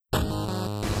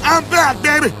I'm back,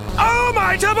 baby. Oh,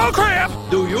 my double crap!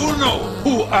 Do you know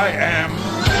who I am?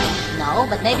 No,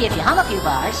 but maybe if you hum a few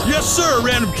bars. Yes, sir,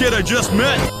 random kid I just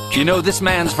met. You know, this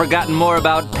man's forgotten more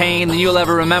about pain than you'll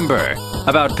ever remember.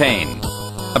 About pain.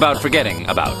 About forgetting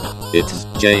about. It's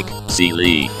Jake C.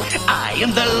 Lee. I am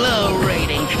the low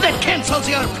rating that cancels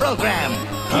your program.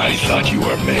 I thought you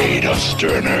were made of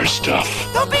sterner stuff.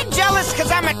 Don't be jealous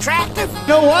because I'm attractive. You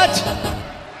know what?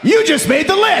 You just made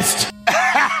the list!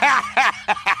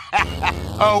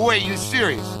 Oh, wait, you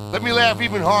serious? Let me laugh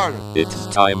even harder. It's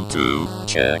time to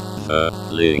check the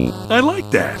link. I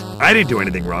like that. I didn't do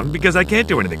anything wrong because I can't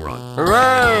do anything wrong.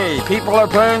 Hooray! People are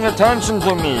paying attention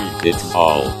to me. It's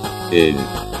all in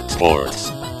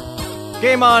sports.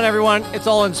 Game on, everyone. It's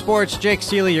All in Sports. Jake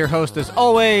Seeley, your host as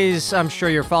always. I'm sure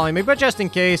you're following me, but just in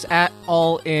case, at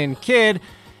All In Kid.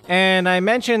 And I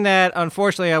mentioned that,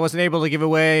 unfortunately, I wasn't able to give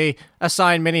away a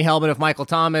signed mini helmet of Michael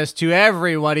Thomas to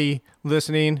everybody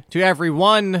listening, to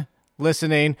everyone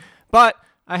listening. But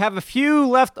I have a few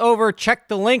leftover Check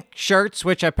the Link shirts,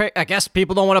 which I guess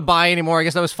people don't want to buy anymore. I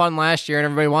guess that was fun last year, and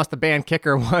everybody wants the band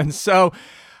kicker one. So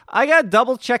I got to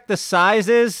double-check the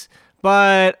sizes,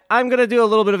 but I'm going to do a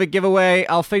little bit of a giveaway.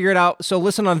 I'll figure it out. So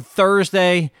listen on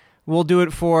Thursday. We'll do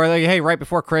it for, like, hey, right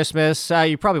before Christmas.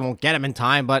 You probably won't get them in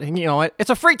time, but you know what? It's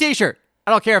a free t-shirt.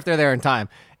 I don't care if they're there in time.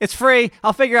 It's free.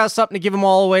 I'll figure out something to give them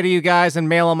all away to you guys and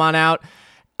mail them on out.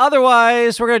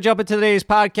 Otherwise, we're going to jump into today's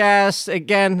podcast.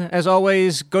 Again, as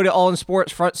always, go to go to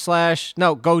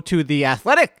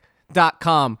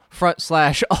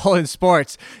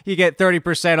theathletic.com/allinsports. You get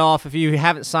 30% off if you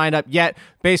haven't signed up yet.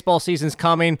 Baseball season's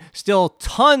coming. Still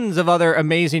tons of other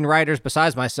amazing writers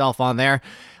besides myself on there.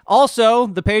 Also,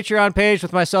 the Patreon page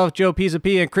with myself, Joe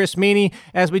Pizzapia, and Chris Meany,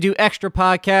 as we do extra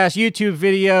podcasts, YouTube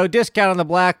video, discount on the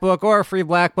Black Book, or a free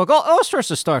Black Book, all sorts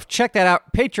of stuff. Check that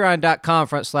out,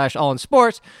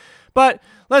 patreon.com/allinsports. But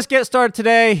let's get started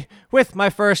today with my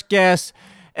first guest,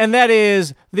 and that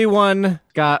is the one,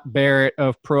 Scott Barrett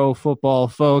of Pro Football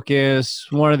Focus,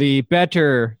 one of the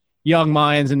better young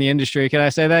minds in the industry. Can I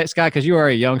say that, Scott? Because you are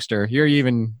a youngster. You're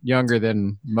even younger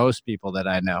than most people that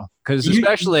I know. Because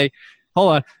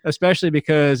especially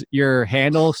because your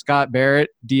handle, Scott Barrett,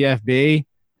 DFB,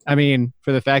 I mean,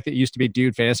 for the fact that it used to be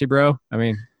Dude Fantasy Bro, I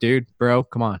mean, dude, bro,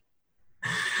 come on.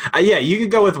 Yeah, you could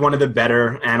go with one of the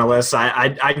better analysts.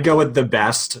 I'd go with the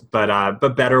best,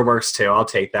 but better works too. I'll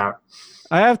take that.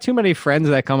 I have too many friends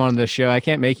that come on this show. I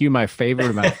can't make you my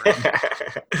favorite, my friend.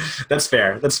 That's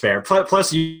fair.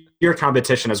 Plus, you're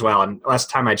competition as well. And last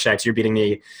time I checked, you're beating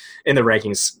me in the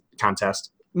rankings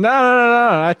contest. No.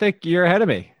 I think you're ahead of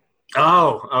me.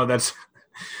 Oh, that's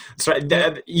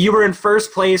right. You were in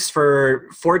first place for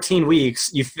 14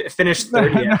 weeks. You finished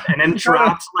 30th and then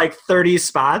dropped like 30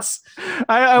 spots.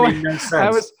 I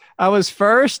was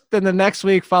first. Then the next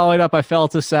week following up, I fell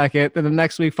to second. Then the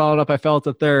next week following up, I fell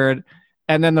to third.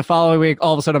 And then the following week,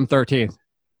 all of a sudden, I'm 13th.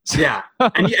 Yeah,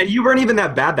 and you weren't even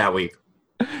that bad that week.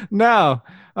 No,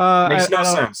 makes no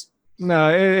sense.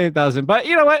 No, it doesn't. But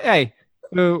you know what? Hey.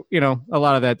 A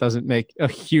lot of that doesn't make a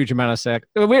huge amount of sense.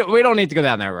 We don't need to go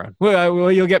down that road.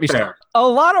 You'll get me started. A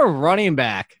lot of running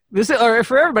back. Or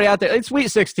for everybody out there, it's Week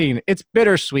 16. It's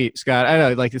bittersweet, Scott. I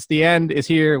know, like, it's the end. It's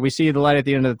here. We see the light at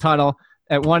the end of the tunnel.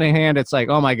 At one hand, it's like,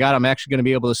 oh my God, I'm actually going to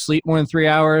be able to sleep more than 3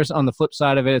 hours. On the flip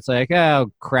side of it, it's like,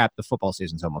 oh crap, the football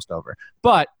season's almost over.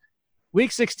 But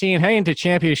Week 16, heading into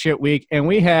championship week, and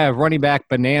we have running back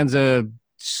bonanza.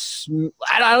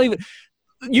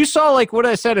 You saw, like, what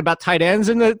I said about tight ends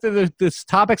in the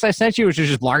topics I sent you, which is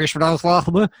just largish.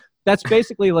 That's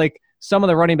basically like some of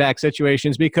the running back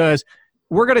situations, because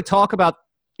we're going to talk about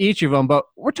each of them, but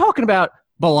we're talking about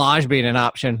Ballage being an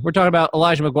option. We're talking about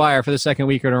Elijah McGuire for the second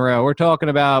week in a row. We're talking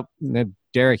about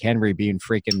Derrick Henry being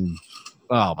freaking –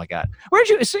 oh, my God.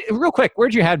 Real quick,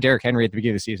 where'd you have Derrick Henry at the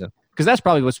beginning of the season? Because that's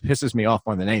probably what pisses me off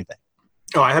more than anything.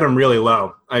 Oh, I had him really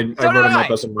low. I wrote him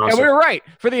up as a roster. And we were right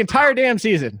for the entire damn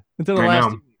season until the last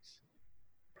 2 weeks.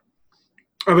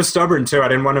 I was stubborn, too. I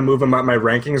didn't want to move him up my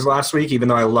rankings last week, even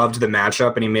though I loved the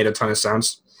matchup and he made a ton of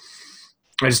sense.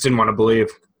 I just didn't want to believe.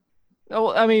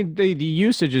 Oh, I mean, the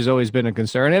usage has always been a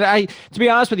concern. And to be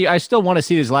honest with you, I still want to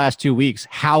see these last 2 weeks,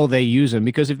 how they use him.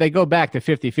 Because if they go back to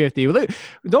 50-50,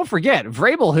 don't forget,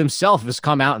 Vrabel himself has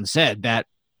come out and said that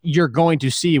you're going to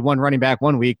see one running back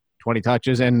 1 week, 20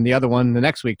 touches, and the other one the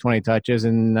next week, 20 touches,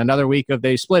 and another week if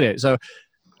they split it. So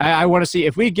I want to see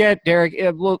if we get Derrick,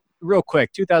 real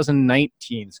quick,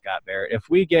 2019, Scott Barrett, if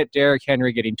we get Derrick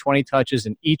Henry getting 20 touches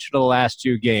in each of the last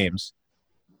 2 games,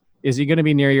 is he going to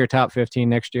be near your top 15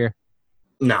 next year?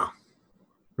 No.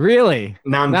 Really?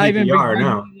 Not in PPR,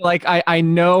 no. Like, I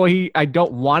know I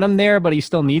don't want him there, but he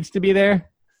still needs to be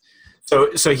there?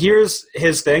 So here's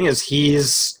his thing: is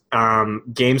he's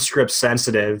game script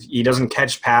sensitive. He doesn't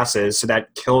catch passes, so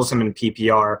that kills him in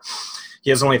PPR. He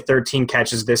has only 13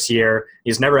 catches this year.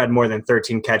 He's never had more than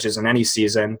 13 catches in any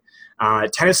season.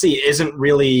 Tennessee isn't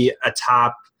really a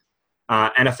top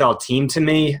NFL team to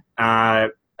me, at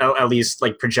least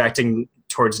like projecting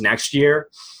towards next year.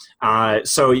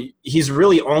 So he's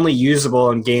really only usable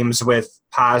in games with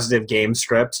positive game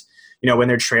script. When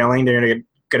they're trailing, they're going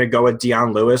to go with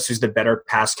Deion Lewis, who's the better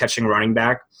pass catching running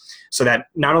back. So that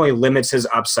not only limits his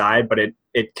upside, but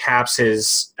it caps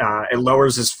his, it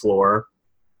lowers his floor.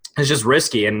 It's just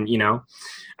risky. And,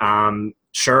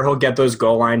 sure, he'll get those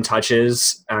goal line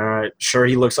touches. Sure,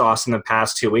 he looks awesome the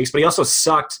past 2 weeks, but he also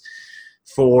sucked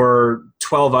for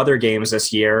 12 other games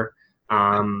this year.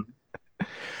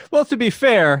 Well, to be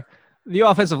fair, the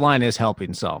offensive line is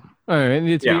helping some.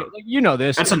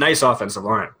 This. That's a nice offensive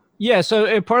line. Yeah,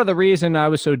 so part of the reason I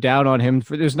was so down on him,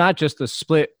 there's not just the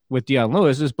split with Deion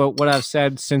Lewis, but what I've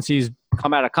said since he's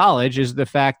come out of college is the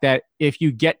fact that if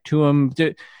you get to him –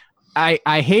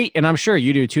 I hate, and I'm sure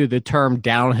you do too, the term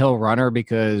downhill runner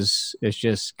because it's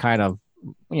just kind of,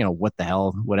 what the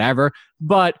hell, whatever.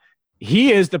 But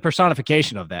he is the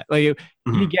personification of that. Like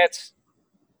he gets,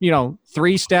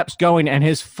 3 steps going and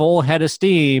his full head of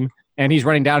steam, and he's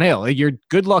running downhill. You're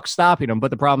good luck stopping him.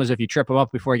 But the problem is if you trip him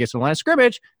up before he gets to the line of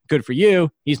scrimmage, good for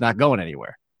you. He's not going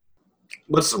anywhere.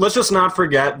 Let's just not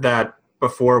forget that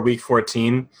before week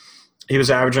 14, he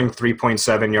was averaging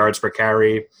 3.7 yards per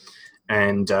carry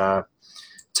and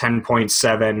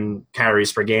 10.7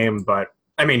 carries per game. But,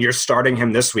 you're starting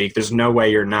him this week. There's no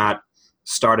way you're not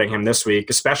starting him this week,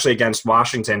 especially against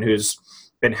Washington, who's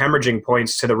been hemorrhaging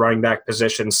points to the running back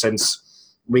position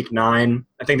since week 9.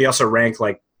 I think they also rank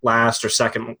last or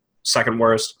second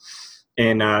worst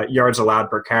in yards allowed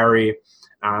per carry.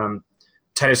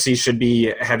 Tennessee should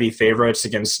be heavy favorites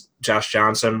against Josh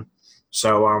Johnson.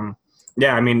 So,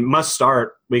 must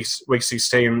start week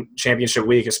 16 championship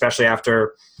week, especially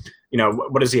after,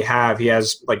 what does he have? He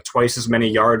has twice as many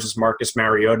yards as Marcus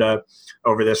Mariota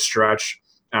over this stretch,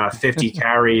 50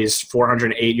 carries,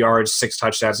 408 yards, 6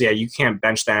 touchdowns. Yeah, you can't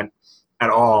bench that at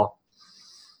all.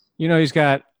 He's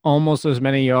got almost as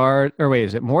many yards, or wait,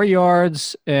 is it more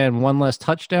yards and 1 less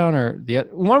touchdown, or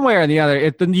one way or the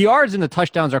other? The yards and the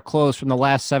touchdowns are close from the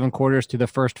last 7 quarters to the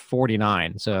first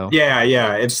 49. So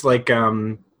yeah, it's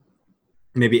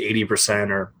maybe 80%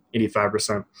 or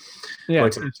 85%. Yeah,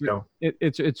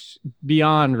 it's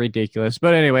beyond ridiculous.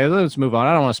 But anyway, let's move on.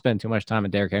 I don't want to spend too much time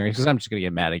on Derrick Henry because I'm just going to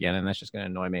get mad again, and that's just going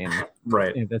to annoy me. And,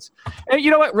 right. And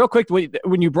you know what? Real quick,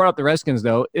 when you brought up the Redskins,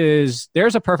 though,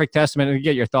 there's a perfect testament, and to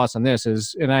get your thoughts on this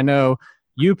and I know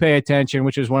you pay attention,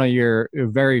 which is one of your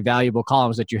very valuable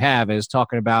columns that you have, is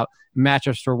talking about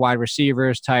matchups for wide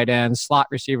receivers, tight ends, slot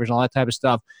receivers, and all that type of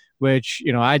stuff, which,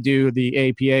 I do the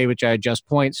APA, which I adjust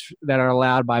points that are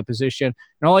allowed by position.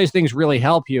 And all these things really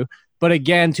help you. But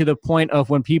again, to the point of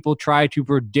when people try to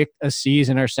predict a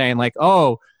season or saying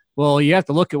oh, well, you have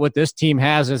to look at what this team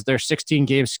has as their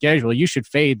 16-game schedule. You should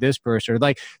fade this person.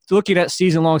 Or looking at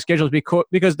season-long schedules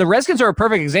because the Redskins are a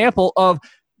perfect example of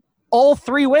all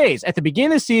 3 ways. At the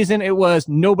beginning of the season, it was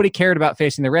nobody cared about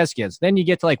facing the Redskins. Then you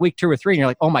get to week 2 or 3, and you're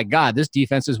like, oh my God, this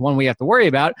defense is one we have to worry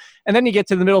about. And then you get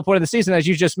to the middle point of the season, as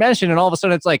you just mentioned, and all of a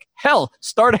sudden it's hell,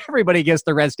 start everybody against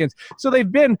the Redskins. So they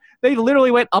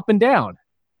literally went up and down.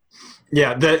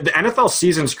 Yeah, the NFL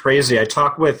season's crazy. I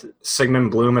talked with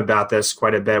Sigmund Bloom about this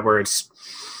quite a bit, where Did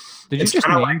you just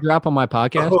name drop on my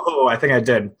podcast? Oh, I think I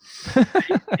did.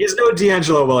 He's no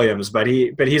D'Angelo Williams, but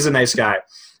he's a nice guy.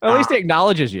 At least he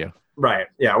acknowledges you. Right.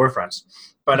 Yeah, we're friends.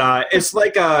 But it's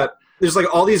there's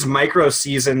all these micro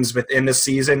seasons within the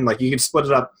season. You can split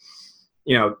it up,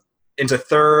 into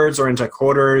thirds or into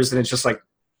quarters, and it's just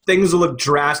things will look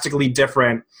drastically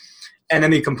different, and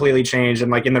then they completely change.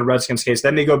 And in the Redskins case,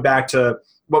 then they go back to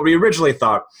what we originally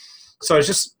thought. So it's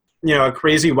just a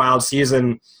crazy, wild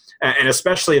season, and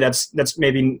especially that's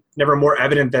maybe never more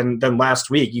evident than last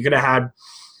week. You could have had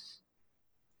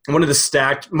one of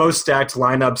the most stacked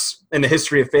lineups in the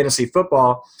history of fantasy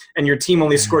football, and your team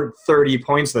only scored 30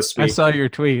 points this week. I saw your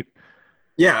tweet.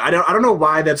 Yeah, I don't know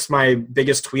why that's my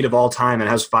biggest tweet of all time and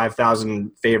has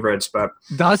 5,000 favorites, but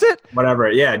does it?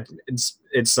 Whatever. Yeah,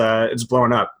 it's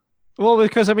blowing up. Well,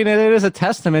 because it is a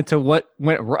testament to what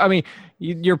went.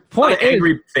 Your point is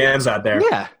angry fans out there.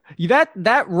 Yeah,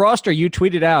 that roster you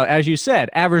tweeted out, as you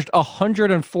said, averaged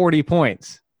 140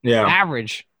 points. Yeah,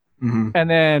 average. Mm-hmm. And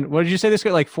then, what did you say this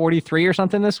got 43 or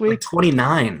something this week?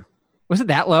 29. Was it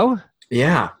that low?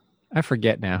 Yeah. I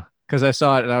forget now because I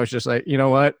saw it and I was just you know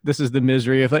what? This is the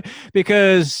misery of it.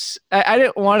 Because I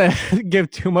didn't want to give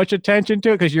too much attention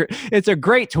to it because it's a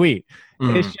great tweet.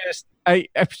 Mm. It's just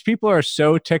people are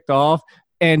so ticked off.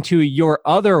 And to your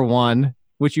other one,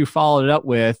 which you followed it up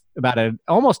with about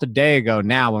almost a day ago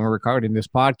now when we're recording this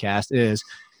podcast, is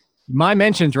my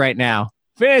mentions right now.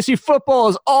 Fantasy football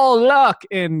is all luck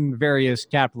in various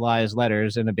capitalized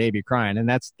letters and a baby crying. And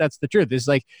that's the truth. It's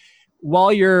like,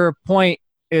 while your point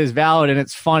is valid and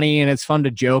it's funny and it's fun to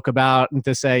joke about and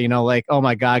to say, like, oh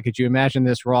my God, could you imagine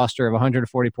this roster of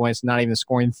 140 points not even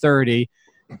scoring 30?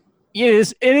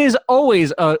 It is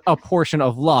always a portion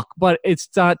of luck, but it's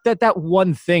not that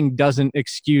one thing doesn't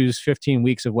excuse 15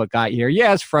 weeks of what got here.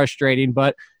 Yeah, it's frustrating,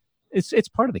 but it's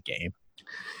part of the game.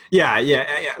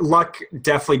 Yeah. Luck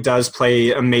definitely does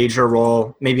play a major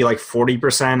role, maybe like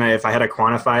 40% if I had to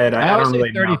quantify it. I don't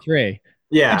really 33. know.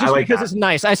 Yeah, just I like because that. It's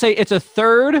nice. I say it's a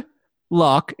third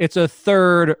luck, it's a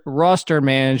third roster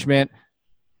management,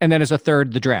 and then it's a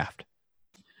third the draft.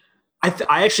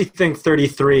 I actually think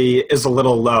 33 is a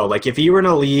little low. Like if you were in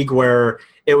a league where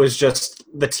it was just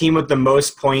the team with the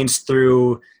most points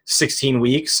through 16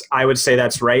 weeks, I would say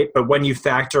that's right. But when you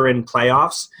factor in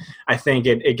playoffs, I think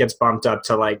it gets bumped up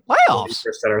to like playoffs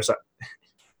or so.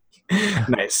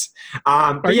 Nice.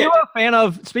 Are you a fan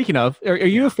of? Speaking of, are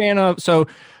you a fan of? So,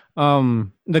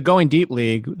 the Going Deep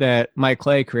League that Mike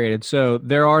Clay created. So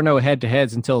there are no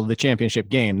head-to-heads until the championship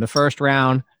game. The first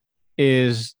round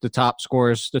is the top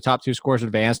two scores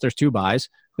advance. There's 2 buys.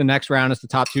 The next round is the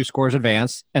top 2 scores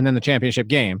advance, and then the championship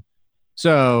game.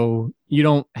 So you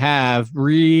don't have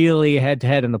really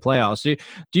head-to-head in the playoffs.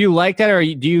 Do you like that, or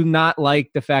do you not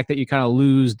like the fact that you kind of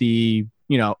lose the,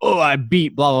 I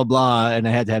beat blah, blah, blah in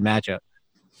a head-to-head matchup?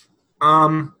 I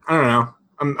don't know.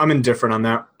 I'm indifferent on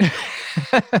that.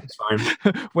 It's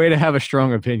fine. Way to have a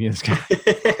strong opinion, Scott.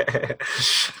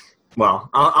 Well,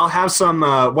 I'll have some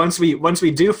once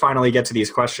we do finally get to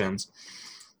these questions.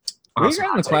 We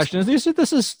got the questions. This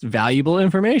is valuable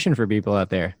information for people out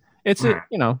there. It's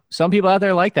some people out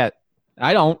there like that.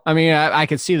 I don't. I mean, I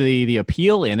could see the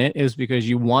appeal in it is because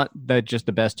you want just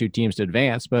the best 2 teams to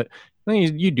advance, but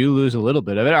you do lose a little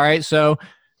bit of it. All right, so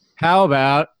how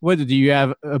about do you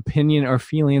have opinion or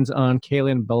feelings on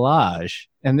Kalen Ballage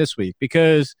and this week,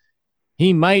 because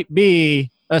he might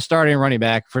be a starting running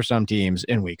back for some teams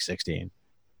in week 16?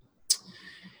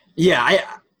 Yeah,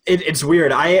 it's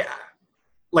weird. Do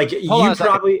you want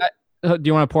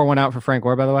to pour one out for Frank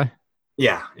Gore, by the way?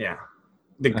 Yeah.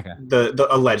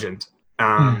 A legend.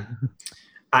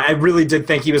 I really did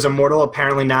think he was immortal.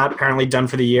 Apparently not. Apparently done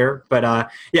for the year. But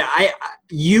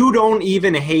you don't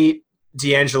even hate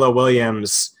D'Angelo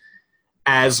Williams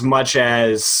as much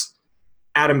as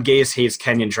Adam Gase hates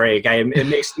Kenyon Drake. It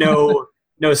makes no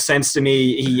sense to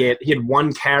me. He had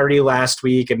 1 carry last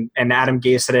week, and Adam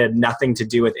Gase said it had nothing to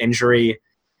do with injury.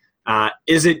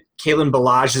 Is it Kalen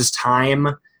Ballage's time?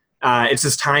 It's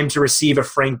his time to receive a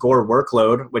Frank Gore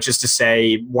workload, which is to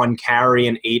say 1 carry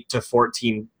and 8 to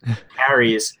 14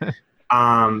 carries.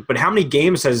 But how many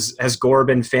games has Gore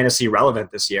been fantasy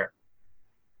relevant this year?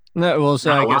 No, well,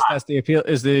 so I guess that's the appeal.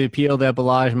 Is the appeal that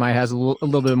Ballage might has a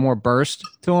little bit more burst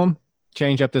to him,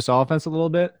 change up this offense a little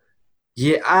bit?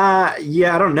 Yeah,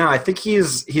 I don't know. I think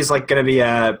he's like going to be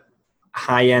a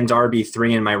high-end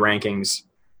RB3 in my rankings.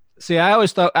 See, I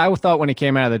thought when he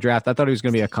came out of the draft, I thought he was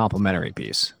going to be a complimentary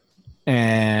piece.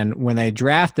 And when they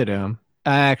drafted him,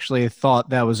 I actually thought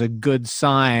that was a good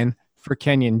sign for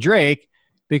Kenyon Drake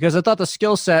because I thought the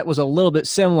skill set was a little bit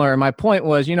similar. And my point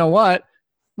was, you know what?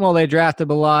 Well, they drafted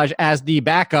Ballage as the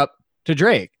backup to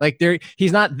Drake. Like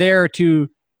he's not there to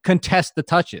contest the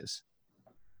touches.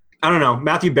 I don't know.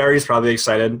 Matthew Berry's probably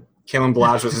excited. Kalen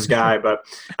Ballage was his guy, but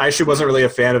I actually wasn't really a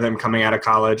fan of him coming out of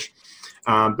college.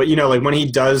 But when he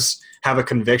does have a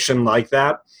conviction like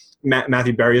that,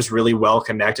 Matthew Berry is really well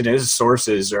connected. His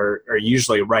sources are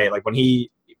usually right. Like when he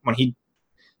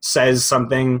says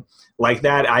something like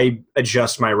that, I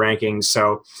adjust my rankings.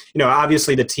 So,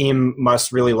 obviously the team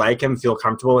must really like him, feel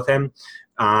comfortable with him,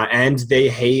 and they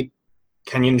hate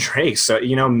Kenyon Drake. So,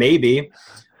 maybe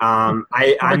I'm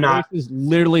not. Is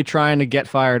literally trying to get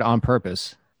fired on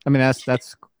purpose. I mean, that's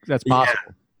possible. Yeah.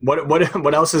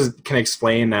 What else can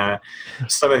explain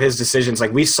some of his decisions?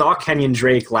 Like we saw Kenyon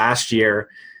Drake last year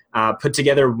put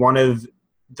together one of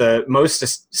the most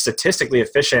statistically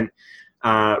efficient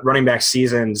running back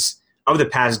seasons of the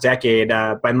past decade.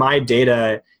 By my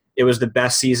data, it was the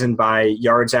best season by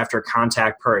yards after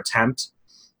contact per attempt.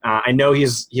 I know he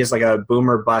has like a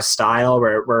boomer bust style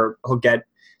where he'll get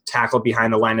tackled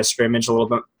behind the line of scrimmage a little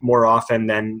bit more often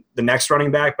than the next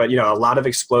running back, but a lot of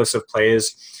explosive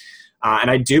plays.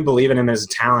 And I do believe in him as a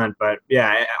talent, but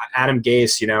yeah, Adam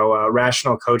Gase,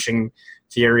 rational coaching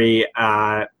theory,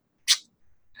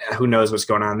 who knows what's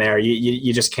going on there.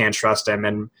 You just can't trust him.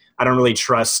 And I don't really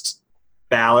trust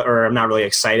ballot, or I'm not really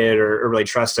excited or really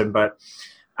trust him, but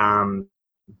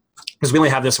because we only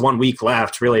have this 1 week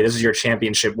left, really, this is your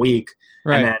championship week.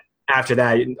 Right. And then after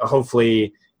that,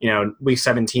 hopefully, week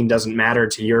 17 doesn't matter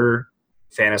to your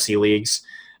fantasy leagues.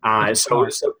 So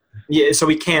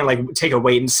we can't take a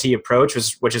wait and see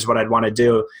approach, which is what I'd want to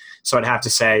do. So I'd have to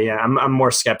say, yeah, I'm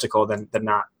more skeptical than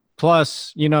not.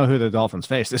 Plus, you know who the Dolphins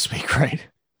face this week, right?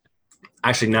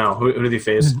 Actually, no. Who do they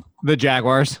face? The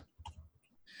Jaguars.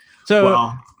 So,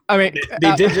 well, I mean,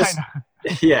 they did just,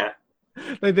 yeah.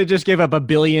 They just gave up $1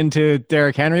 billion to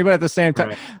Derrick Henry, but at the same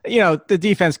time, the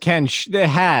defense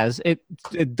has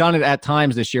done it at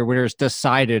times this year where it's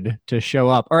decided to show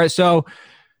up. All right, so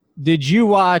did you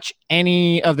watch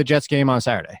any of the Jets game on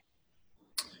Saturday?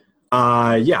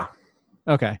 Yeah.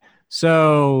 Okay,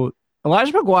 so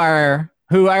Elijah McGuire,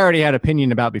 who I already had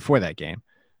opinion about before that game,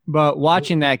 but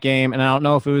watching that game, and I don't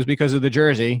know if it was because of the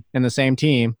jersey and the same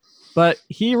team, but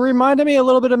he reminded me a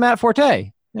little bit of Matt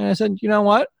Forte. And I said, you know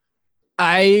what?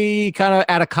 I kind of,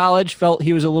 out of college, felt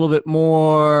he was a little bit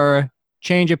more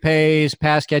change of pace,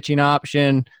 pass catching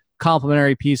option,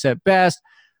 complementary piece at best.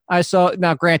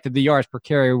 Now granted, the yards per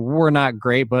carry were not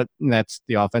great, but that's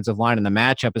the offensive line and the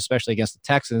matchup, especially against the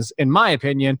Texans, in my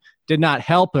opinion, did not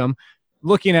help him.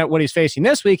 Looking at what he's facing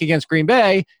this week against Green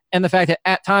Bay, and the fact that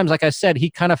at times, like I said, he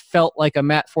kind of felt like a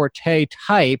Matt Forte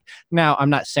type. Now,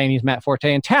 I'm not saying he's Matt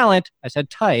Forte in talent. I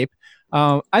said type.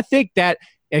 I think that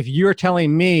if you're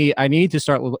telling me I need to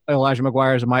start Elijah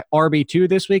McGuire as my RB2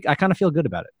 this week, I kind of feel good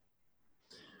about it.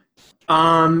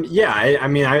 Yeah,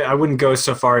 I wouldn't go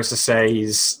so far as to say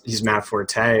he's Matt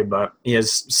Forte, but he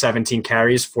has 17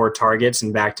 carries, 4 targets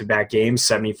in back-to-back games,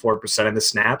 74% of the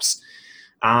snaps.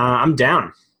 I'm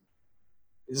down.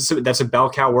 That's a bell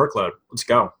cow workload. Let's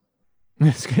go.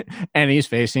 And he's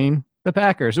facing the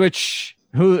Packers, which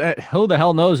who the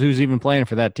hell knows who's even playing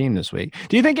for that team this week?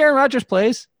 Do you think Aaron Rodgers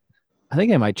plays? I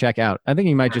think he might check out. I think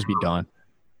he might just be done.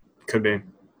 Could be.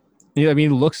 Yeah, I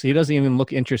mean, he doesn't even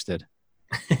look interested.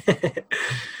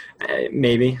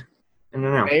 Maybe. I don't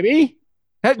know. Maybe?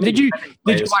 Did you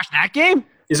watch that game?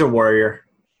 He's a warrior.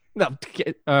 No.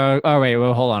 Oh wait.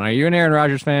 Well, hold on. Are you an Aaron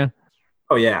Rodgers fan?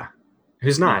 Oh yeah.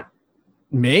 Who's not?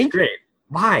 Me? Great.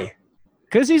 Why?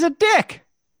 Because he's a dick.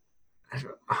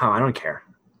 Oh, I don't care.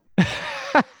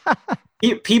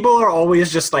 People are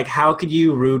always just like, how could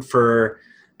you root for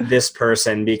this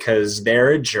person because they're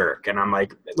a jerk? And I'm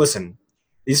like, listen,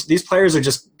 these players are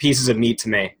just pieces of meat to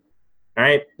me. All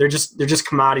right, they're just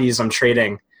commodities I'm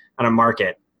trading on a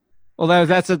market. Well,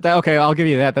 okay. I'll give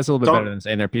you that. That's a little bit better than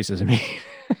saying they're pieces of meat.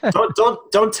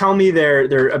 don't tell me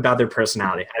they're about their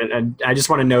personality. I just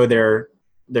want to know their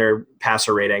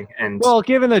passer rating. And well,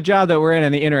 given the job that we're in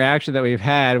and the interaction that we've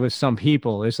had with some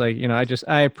people, it's like,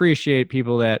 I appreciate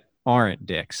people that aren't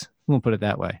dicks. We'll put it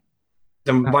that way.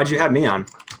 Then why'd you have me on?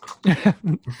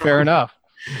 Fair enough.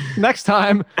 Next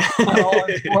time on All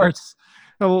in Sports.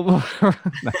 All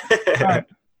right.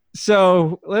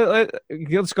 So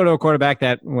let's go to a quarterback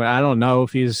that I don't know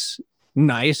if he's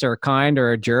nice or kind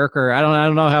or a jerk, or I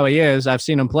don't know how he is. I've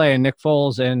seen him play, and Nick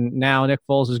Foles, and now Nick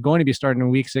Foles is going to be starting in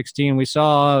Week 16. We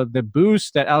saw the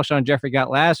boost that Alshon Jeffrey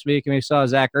got last week, and we saw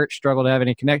Zach Ertz struggle to have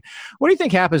any connect. What do you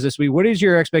think happens this week? What is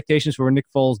your expectations for what Nick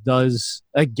Foles does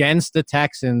against the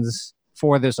Texans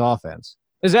for this offense?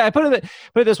 Put it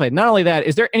this way. Not only that,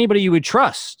 is there anybody you would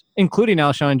trust, including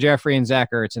Alshon Jeffrey and Zach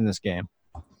Ertz, in this game?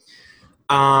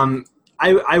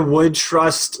 I would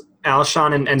trust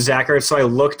Alshon and Zach Ertz. So I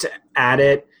looked at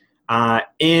it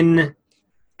in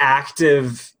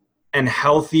active and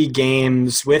healthy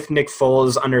games with Nick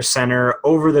Foles under center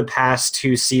over the past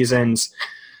 2 seasons.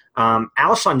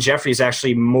 Alshon Jeffrey is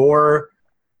actually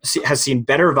has seen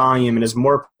better volume and is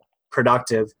more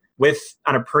productive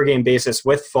on a per game basis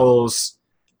with Foles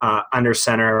under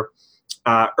center.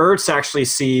 Ertz actually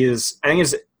sees, I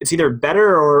think it's either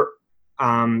better or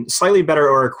slightly better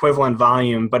or equivalent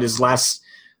volume, but is less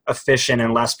efficient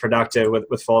and less productive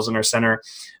with Foles under center.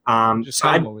 Just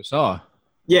what we saw.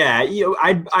 Yeah,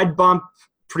 I'd bump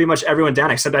pretty much everyone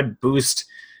down except I'd boost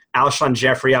Alshon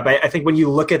Jeffrey up. I think when you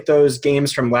look at those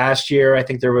games from last year, I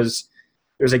think there was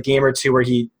a game or two where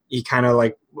he kind of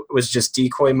like was just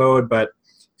decoy mode, but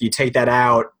if you take that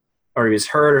out, or he was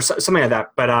hurt or something like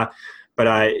that.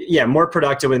 But yeah, more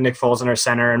productive with Nick Foles in our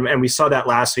center, and we saw that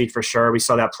last week for sure. We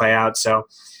saw that play out. So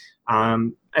I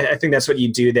think that's what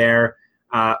you do there.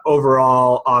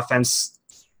 Overall, offense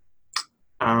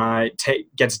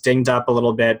gets dinged up a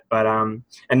little bit, but and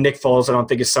Nick Foles I don't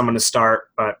think is someone to start.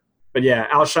 But yeah,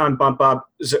 Alshon bump up.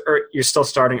 You're still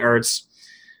starting Ertz,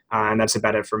 and that's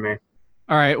about it for me.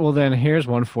 All right, well then here's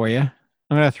one for you.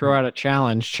 I'm going to throw out a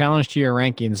challenge to your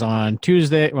rankings on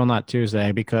Tuesday. Well, not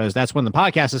Tuesday, because that's when the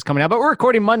podcast is coming out, but we're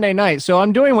recording Monday night. So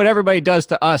I'm doing what everybody does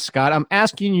to us, Scott. I'm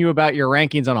asking you about your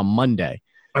rankings on a Monday.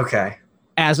 Okay.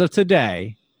 As of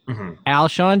today,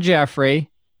 Alshon Jeffrey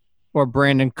or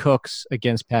Brandon Cooks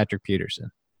against Patrick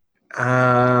Peterson?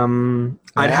 I'd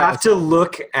have to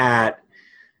look at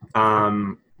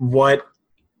what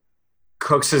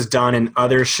Cooks has done in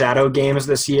other shadow games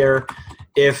this year.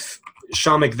 If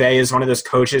Sean McVay is one of those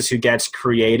coaches who gets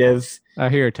creative. I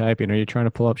hear you typing. Are you trying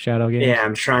to pull up shadow games? Yeah,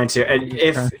 I'm trying to. And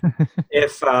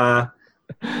if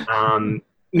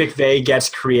McVay gets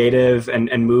creative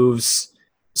and moves.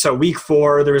 So week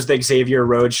 4, there was the Xavier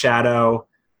Rhodes shadow,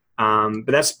 but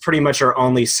that's pretty much our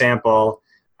only sample.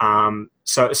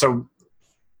 So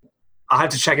I'll have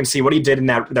to check and see what he did in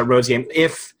that Rhodes game.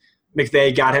 If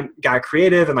McVay got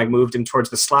creative and like moved him towards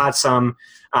the slot some,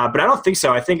 but I don't think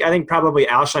so. I think probably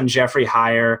Alshon Jeffrey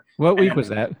higher. What week was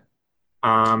that?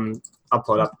 I'll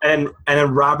pull it up. And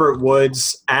then Robert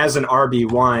Woods as an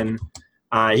RB1.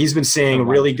 He's been seeing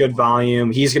really good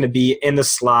volume. He's going to be in the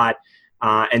slot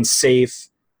and safe.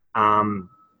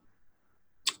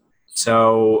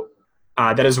 So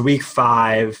that is week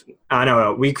 5.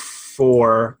 No, week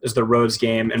 4 is the Rhodes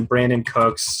game, and Brandon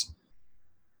Cooks.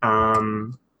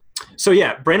 So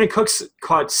yeah, Brandon Cooks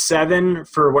caught 7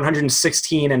 for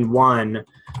 116 and 1,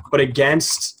 but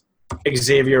against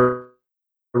Xavier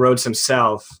Rhodes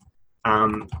himself,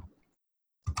 only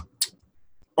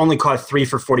caught 3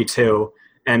 for 42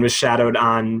 and was shadowed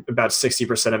on about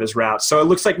 60% of his routes. So it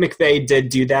looks like McVay did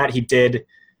do that. He did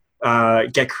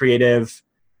get creative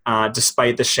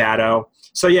despite the shadow.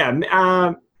 So yeah,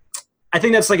 I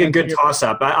think that's like a good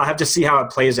toss-up. I'll have to see how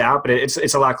it plays out, but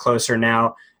it's a lot closer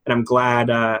now. And I'm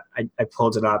glad I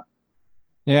pulled it up.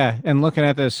 Yeah, and looking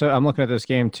at this, I'm looking at this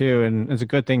game too, and it's a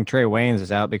good thing Trey Waynes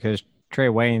is out because Trey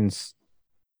Waynes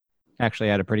actually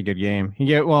had a pretty good game. He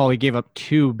gave up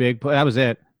 2 big plays. That was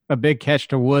it. A big catch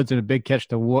to Woods and a big catch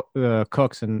to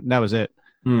Cooks, and that was it.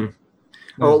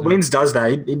 Well, Waynes does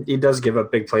that. He does give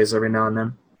up big plays every now and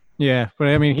then. Yeah, but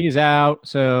I mean he's out,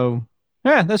 so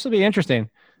yeah, this will be interesting.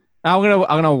 I'm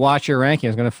gonna watch your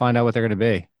rankings. I'm gonna find out what they're gonna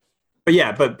be.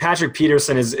 But Patrick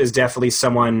Peterson is definitely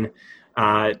someone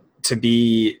to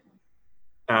be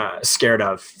scared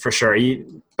of for sure.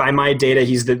 By my data,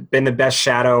 he's been the best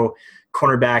shadow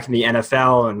cornerback in the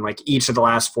NFL in like each of the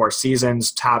last 4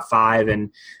 seasons, top 5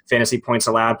 in fantasy points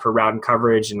allowed per route and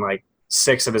coverage in like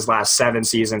 6 of his last 7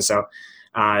 seasons. So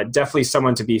definitely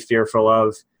someone to be fearful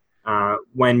of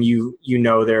when you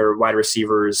know their wide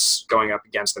receivers going up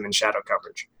against them in shadow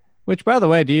coverage. Which, by the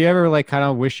way, do you ever like kind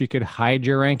of wish you could hide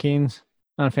your rankings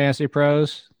on Fantasy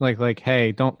Pros? Like,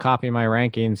 hey, don't copy my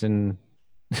rankings, and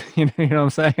you know what I'm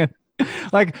saying?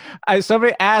 Like,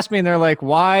 somebody asked me, and they're like,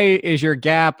 "Why is your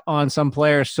gap on some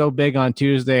players so big on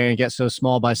Tuesday and get so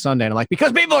small by Sunday?" And I'm like,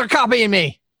 "Because people are copying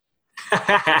me."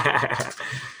 Yeah,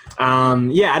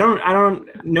 I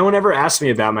don't. No one ever asked me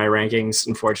about my rankings,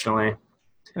 unfortunately.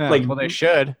 Well, they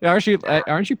should. Aren't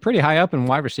you pretty high up in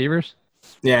wide receivers?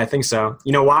 Yeah, I think so.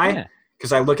 You know why?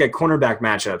 Because I look at cornerback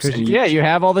matchups. And you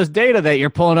have all this data that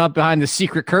you're pulling up behind the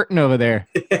secret curtain over there.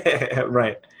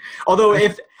 Right. Although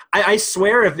if I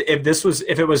swear if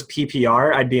it was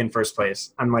PPR, I'd be in first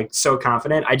place. I'm like so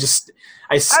confident. I stink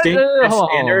at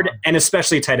standard and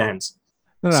especially tight ends.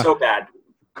 No. So bad.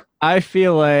 I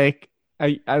feel like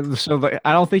I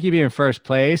don't think you'd be in first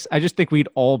place. I just think we'd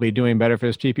all be doing better for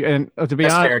this PPR. And to be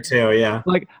honest, fair too. Yeah.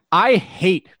 Like I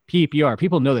hate PPR.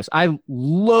 People know this. I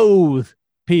loathe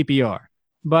PPR.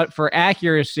 But for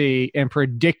accuracy and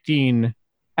predicting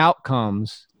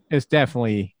outcomes, it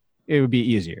would be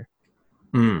easier.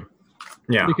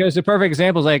 Yeah. Because the perfect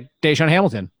example is like Deshaun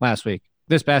Hamilton last week.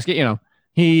 This basket,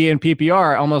 he in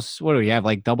PPR almost, what do we have,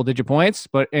 like double-digit points?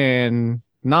 But in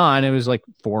non, it was like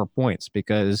 4 points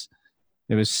because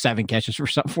it was 7 catches for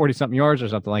 40-something yards or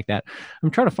something like that.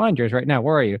 I'm trying to find yours right now.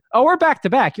 Where are you? Oh, we're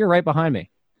back-to-back. You're right behind me.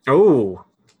 Oh.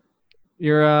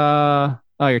 You're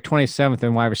 27th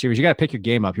in wide receivers. You got to pick your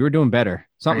game up. You were doing better.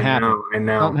 Something happened. I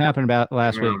know. Something happened about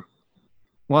last week.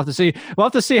 We'll have to see. We'll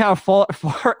have to see how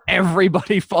far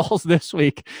everybody falls this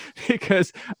week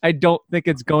because I don't think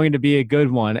it's going to be a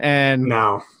good one. And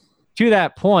to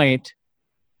that point,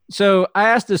 so I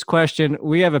asked this question.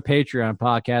 We have a Patreon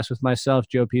podcast with myself,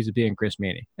 Joe Pizzapie, and Chris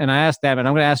Meany. And I asked them, and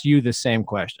I'm going to ask you the same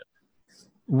question.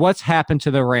 What's happened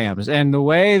to the Rams? And the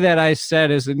way that I said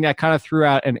is, and I kind of threw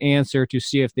out an answer to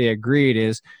see if they agreed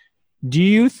is, do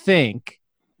you think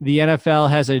the NFL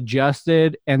has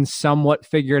adjusted and somewhat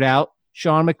figured out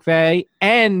Sean McVay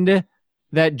and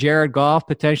that Jared Goff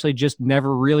potentially just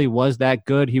never really was that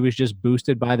good? He was just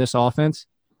boosted by this offense?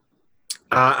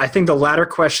 I think the latter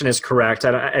question is correct.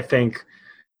 I think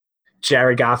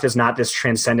Jared Goff is not this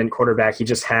transcendent quarterback. He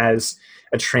just has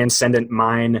a transcendent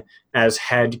mind as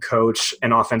head coach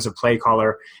and offensive play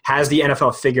caller. Has the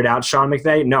NFL figured out Sean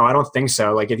McVay? No, I don't think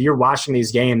so. Like, if you're watching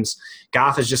these games,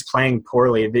 Goff is just playing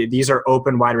poorly. These are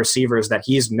open wide receivers that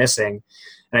he's missing.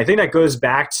 And I think that goes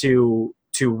back to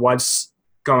what's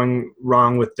going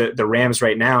wrong with the Rams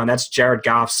right now, and that's Jared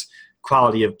Goff's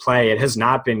quality of play. It has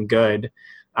not been good.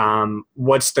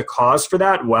 What's the cause for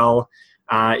that? Well,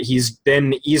 he's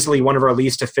been easily one of our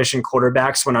least efficient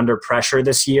quarterbacks when under pressure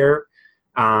this year.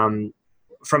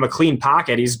 From a clean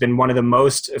pocket, he's been one of the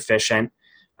most efficient.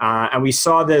 And we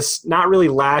saw this not really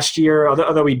last year,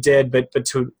 although we did, but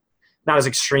to not as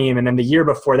extreme. And then the year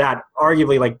before that,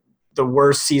 arguably like the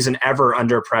worst season ever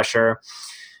under pressure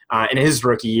in his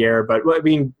rookie year. But I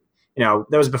mean, that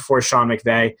was before Sean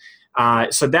McVay.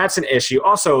 So that's an issue.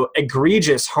 Also,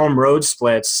 egregious home road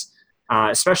splits,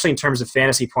 especially in terms of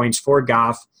fantasy points for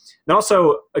Goff. And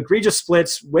also egregious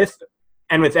splits with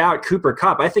and without Cooper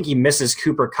Kupp. I think he misses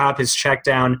Cooper Kupp, his check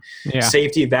down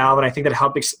safety valve, and I think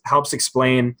that helps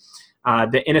explain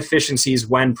the inefficiencies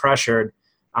when pressured.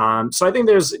 So I think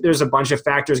there's a bunch of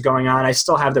factors going on. I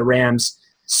still have the Rams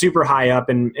super high up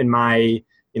in my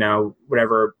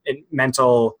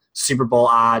mental Super Bowl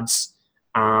odds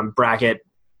bracket,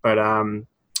 but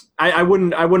I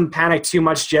wouldn't panic too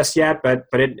much just yet. But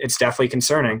it's definitely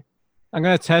concerning. I'm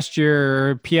going to test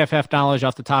your PFF knowledge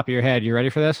off the top of your head. You ready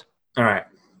for this? All right.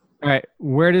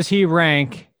 Where does he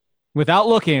rank? Without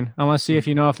looking, I want to see if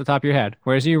you know off the top of your head.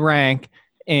 Where does he rank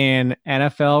in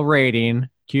NFL rating,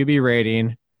 QB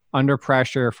rating, under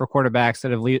pressure for quarterbacks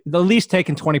that have the least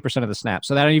taken 20% of the snaps?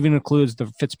 So that even includes the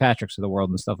Fitzpatricks of the world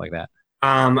and stuff like that.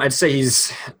 I'd say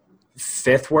he's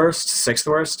 5th worst, 6th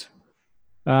worst.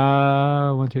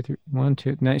 1, 2, 3, 1,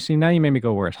 2. Now you made me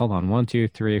go worse. Hold on. 1, 2,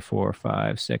 3, 4,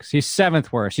 5, 6. He's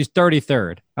 7th worst. He's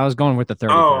 33rd. I was going with the 33rd.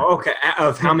 Oh, okay.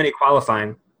 Of how many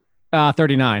qualifying?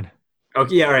 39.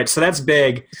 Okay, yeah, all right. So that's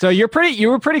big. So you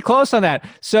were pretty close on that.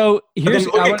 So here's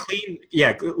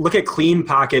look at clean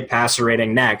pocket passer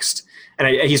rating next, and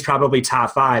he's probably top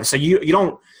 5. So you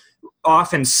don't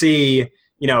often see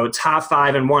top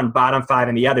 5 in one, bottom 5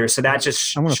 in the other. So that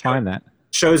just I'm going to find that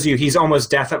shows you he's almost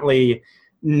definitely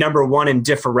number 1 in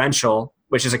differential,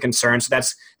 which is a concern. So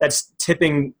that's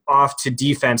tipping off to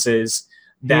defenses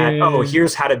that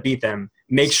here's how to beat them.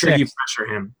 Make sure you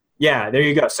pressure him. Yeah, there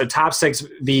you go. So top 6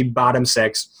 v bottom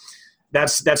 6.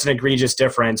 That's an egregious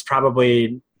difference.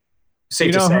 Probably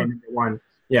safe to say number 1.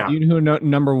 Yeah. Do you know who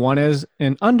number 1 is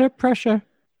in under pressure?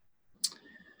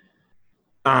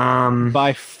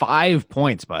 By 5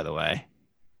 points, by the way.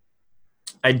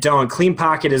 I don't. Clean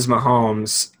pocket is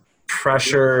Mahomes.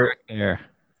 Pressure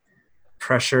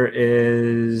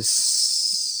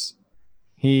is.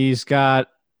 He's got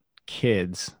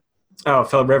kids. Oh,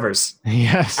 Phillip Rivers.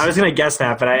 Yes. I was going to guess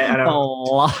that, but I don't. A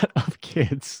lot of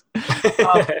kids.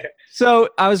 So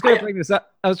I was going to bring this up.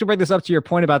 I was going to bring this up to your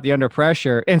point about the under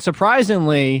pressure. And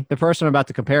surprisingly, the person I'm about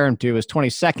to compare him to is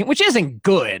 22nd, which isn't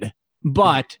good,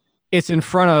 but it's in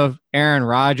front of Aaron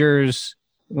Rodgers.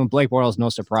 Blake Bortles, no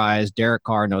surprise. Derek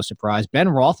Carr, no surprise. Ben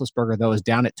Roethlisberger, though, is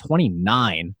down at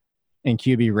 29 in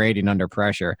QB rating under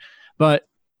pressure. But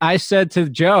I said to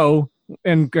Joe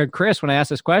and Chris, when I asked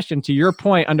this question, to your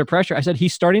point, under pressure, I said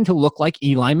he's starting to look like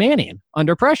Eli Manning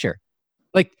under pressure.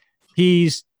 Like,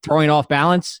 he's throwing off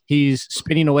balance. He's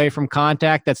spinning away from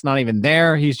contact that's not even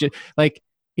there. He's just like,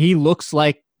 he looks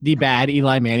like the bad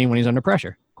Eli Manning when he's under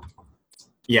pressure.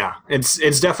 Yeah,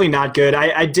 it's definitely not good.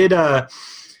 I did an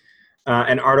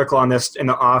article on this in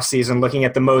the offseason looking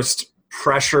at the most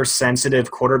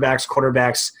pressure-sensitive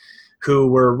quarterbacks who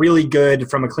were really good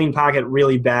from a clean pocket,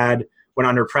 really bad when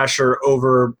under pressure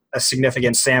over a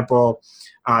significant sample.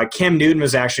 Cam Newton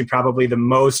was actually probably the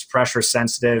most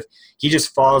pressure-sensitive. He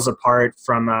just falls apart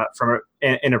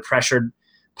in a pressured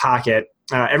pocket.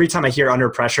 Every time I hear under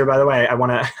pressure, by the way, I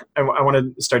want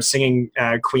to start singing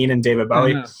Queen and David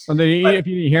Bowie. Well, if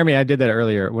you hear me, I did that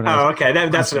earlier. Okay,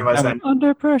 that's what it was then.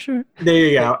 Under pressure. There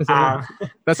you go.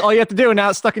 That's all you have to do, and now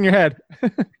it's stuck in your head.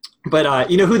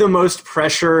 But you know who the most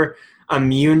pressure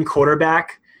immune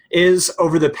quarterback is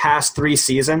over the past 3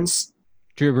 seasons?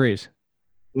 Drew Brees.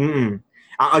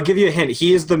 I'll give you a hint.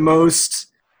 He is the most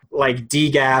like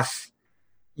DGAF,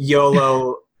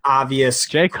 YOLO, obvious.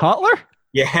 Jay Cutler?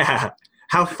 Yeah.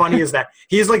 How funny is that?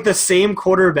 He's like the same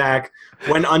quarterback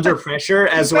when under pressure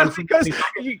as when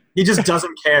he just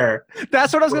doesn't care.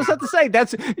 That's what I was going to say.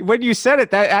 That's when you said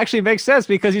it. That actually makes sense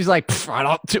because he's like,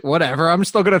 whatever. I'm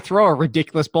still going to throw a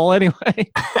ridiculous ball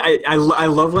anyway. I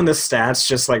love when the stats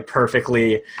just like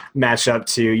perfectly match up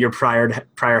to your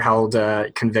prior held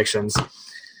convictions.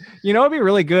 You know, it'd be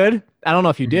really good. I don't know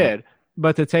if you did,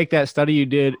 but to take that study you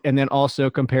did and then also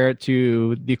compare it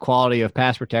to the quality of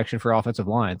pass protection for offensive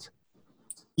lines.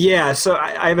 Yeah, so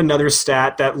I have another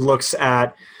stat that looks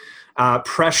at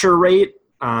pressure rate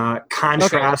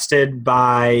contrasted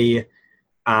by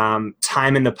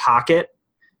time in the pocket.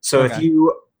 So if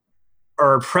you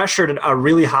are pressured at a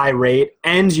really high rate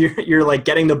and you're like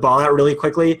getting the ball out really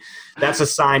quickly, that's a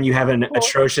sign you have an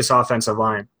atrocious offensive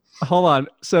line. Hold on.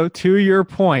 So to your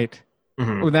point,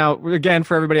 now again,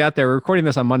 for everybody out there, we're recording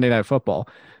this on Monday Night Football.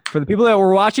 For the people that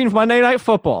were watching Monday Night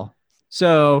Football,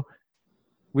 so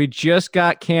we just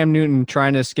got Cam Newton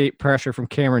trying to escape pressure from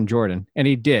Cameron Jordan, and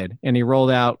he did, and he rolled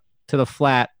out to the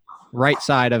flat right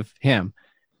side of him.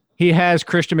 He has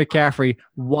Christian McCaffrey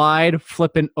wide,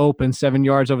 flipping open 7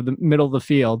 yards over the middle of the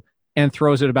field and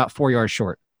throws it about 4 yards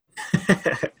short.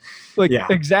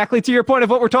 Exactly to your point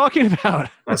of what we're talking about.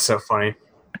 That's so funny.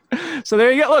 So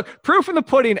there you go. Look, proof in the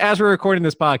pudding as we're recording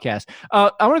this podcast.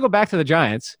 I want to go back to the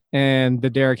Giants and the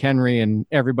Derrick Henry and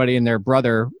everybody and their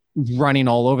brother running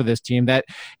all over this team. That,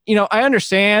 you know, I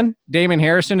understand Damon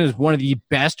Harrison is one of the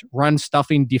best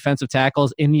run-stuffing defensive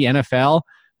tackles in the NFL,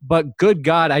 but good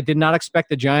God, I did not expect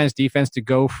the Giants defense to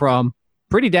go from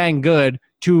pretty dang good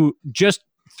to just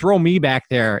throw me back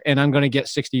there and I'm going to get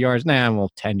 60 yards.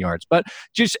 10 yards. But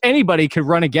just anybody could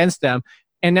run against them.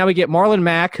 And now we get Marlon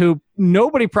Mack, who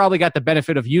nobody probably got the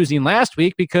benefit of using last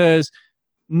week because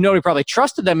nobody probably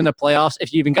trusted them in the playoffs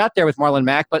if you even got there with Marlon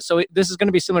Mack. But so this is going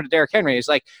to be similar to Derrick Henry. It's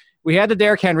like we had the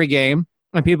Derrick Henry game,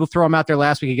 and people throw him out there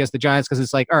last week against the Giants because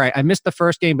it's like, all right, I missed the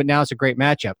first game, but now it's a great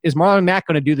matchup. Is Marlon Mack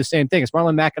going to do the same thing? Is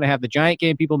Marlon Mack going to have the Giant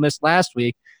game people missed last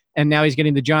week, and now he's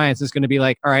getting the Giants? It's going to be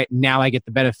like, all right, now I get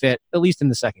the benefit, at least in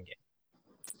the second game.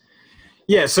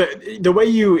 Yeah, so the way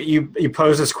you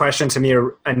posed this question to me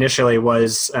initially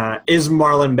was, is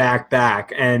Marlon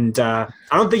back? And I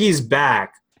don't think he's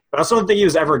back, but I also don't think he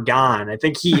was ever gone. I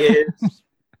think he is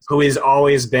who he's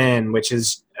always been, which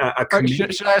is a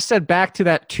should I have said back to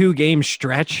that 2-game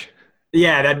stretch?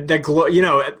 Yeah,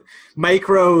 that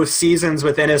micro seasons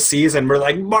within a season. We're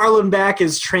like, Marlon Mack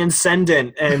is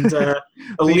transcendent and a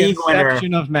league winner. The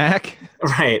inception of Mack.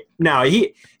 Right. No,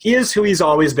 he is who he's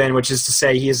always been, which is to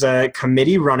say he's a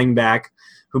committee running back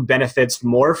who benefits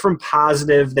more from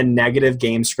positive than negative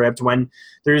game script. When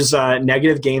there's a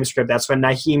negative game script, that's when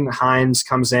Nyheim Hines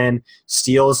comes in,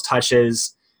 steals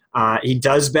touches. He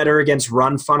does better against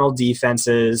run funnel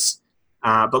defenses.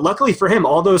 But luckily for him,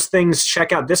 all those things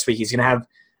check out this week. He's going to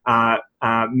have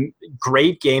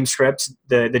great game script.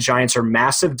 The Giants are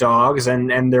massive dogs,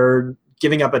 and they're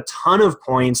giving up a ton of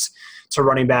points to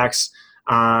running backs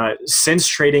since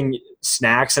trading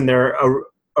snacks, and they're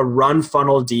a run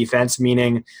funnel defense,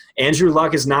 meaning Andrew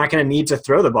Luck is not going to need to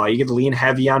throw the ball. You could lean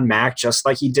heavy on Mack just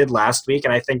like he did last week,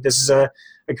 and I think this is a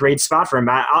great spot for him.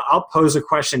 I'll pose a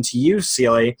question to you,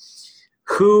 Sealy.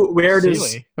 Where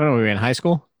does – When were we in high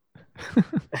school?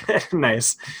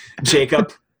 Nice.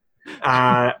 Jacob.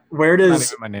 Where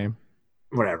does – Not even my name.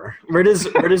 Whatever. Where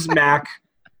does Mack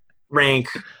rank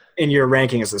in your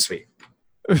rankings this week?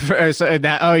 I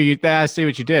see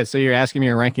what you did. So you're asking me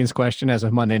a rankings question as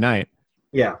of Monday night.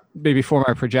 Yeah. Before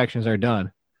my projections are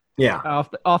done. Yeah.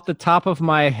 Off the top of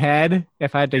my head,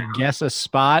 if I had to guess a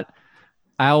spot,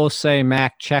 I will say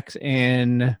Mack checks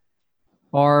in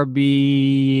RB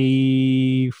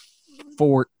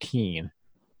 14.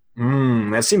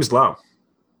 That seems low.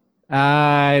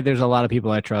 There's a lot of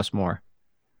people I trust more.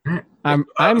 I'm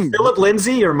Philip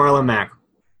Lindsay or Marlon Mack?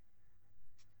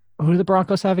 Who do the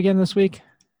Broncos have again this week?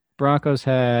 Broncos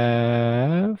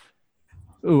have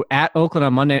at Oakland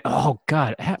on Monday. Oh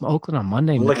God, at Oakland on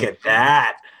Monday. Look at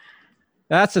that.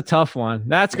 That's a tough one.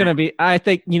 That's going to be. I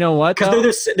think you know what?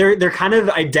 Because they're kind of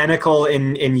identical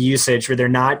in usage, where they're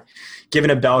not given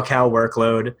a bell cow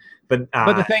workload. But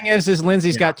the thing is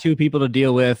Lindsey's got two people to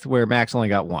deal with, where Mack's only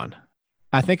got one.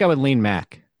 I think I would lean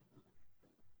Mack.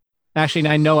 Actually,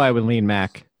 I know I would lean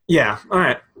Mack. Yeah. All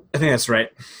right. I think that's right.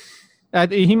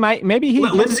 He might. Maybe he.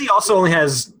 Lindsey also only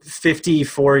has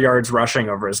 54 yards rushing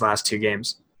over his last two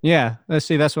games. Yeah, let's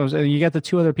see. That's what I'm saying. You got the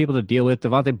two other people to deal with.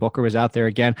 Devontae Booker was out there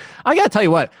again. I got to tell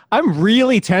you what. I'm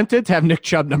really tempted to have Nick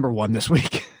Chubb number 1 this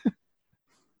week.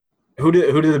 Who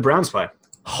do the Browns play?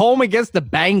 Home against the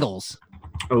Bengals.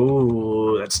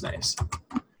 Oh, that's nice.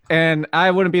 And I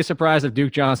wouldn't be surprised if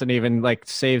Duke Johnson even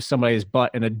saves somebody's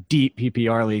butt in a deep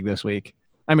PPR league this week.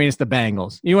 I mean, it's the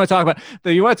Bengals. You want to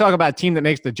talk about a team that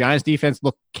makes the Giants defense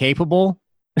look capable?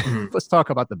 Let's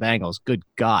talk about the Bengals. Good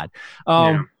God.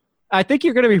 Yeah. I think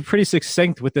you're going to be pretty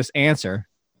succinct with this answer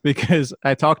because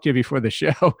I talked to you before the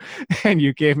show and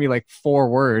you gave me 4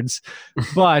 words.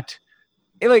 But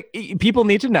people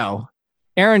need to know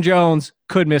Aaron Jones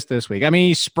could miss this week. I mean,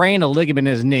 he sprained a ligament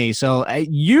in his knee, so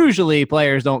usually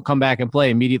players don't come back and play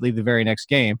immediately the very next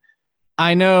game.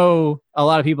 I know a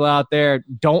lot of people out there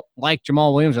don't like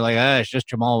Jamal Williams. They're like, it's just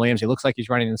Jamal Williams. He looks like he's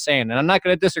running insane. And I'm not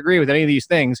going to disagree with any of these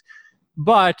things.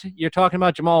 But you're talking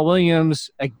about Jamal Williams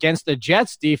against the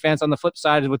Jets defense on the flip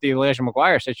side with the Elijah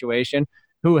McGuire situation,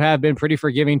 who have been pretty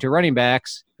forgiving to running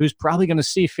backs, who's probably going to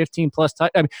see 15-plus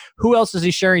touch. I mean, who else is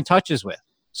he sharing touches with?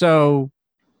 So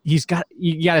you got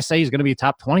to say he's going to be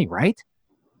top 20, right?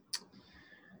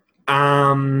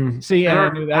 See, I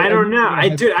don't know.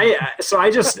 I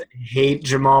just hate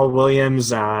Jamal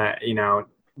Williams.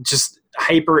 Just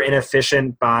hyper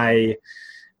inefficient by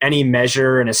any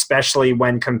measure, and especially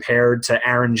when compared to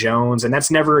Aaron Jones, and that's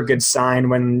never a good sign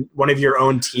when one of your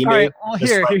own teammates. All right,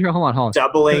 well, here, hold on.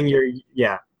 Doubling your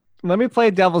Let me play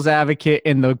devil's advocate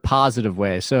in the positive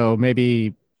way. So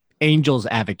maybe Angels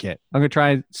advocate. I'm going to try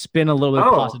and spin a little bit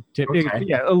of positivity. Okay.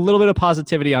 Yeah, a little bit of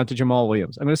positivity onto Jamal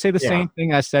Williams. I'm going to say the same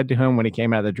thing I said to him when he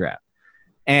came out of the draft.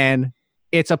 And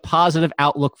it's a positive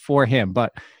outlook for him.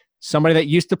 But somebody that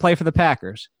used to play for the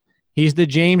Packers, he's the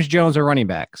James Jones of running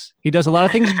backs. He does a lot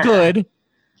of things good.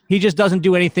 He just doesn't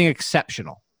do anything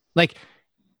exceptional. Like,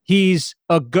 he's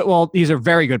a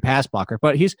very good pass blocker,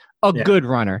 but he's a good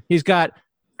runner. He's got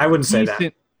I wouldn't say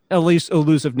that. At least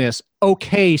elusiveness,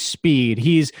 okay speed.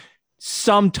 He's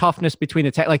some toughness between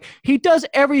the like he does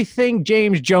everything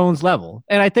James Jones level,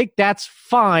 and I think that's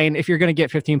fine if you're going to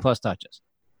get 15-plus touches.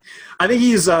 I think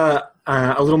he's a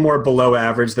little more below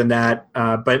average than that,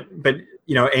 but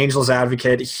Angels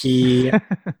advocate, he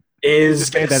is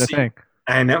going to see.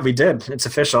 I know we did. It's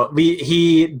official.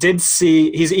 He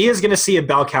is going to see a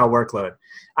bell cow workload,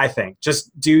 I think,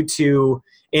 just due to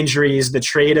injuries, the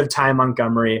trade of Ty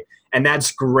Montgomery, and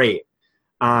that's great.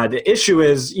 The issue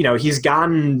is, he's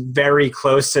gotten very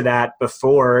close to that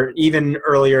before, even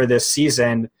earlier this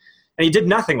season, and he did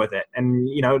nothing with it. And,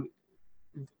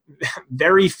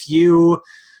 very few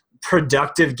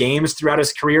productive games throughout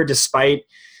his career, despite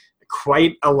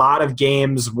quite a lot of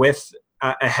games with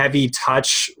a heavy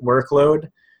touch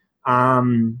workload. I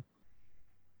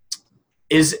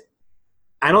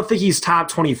don't think he's top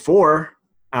 24.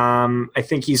 I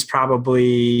think he's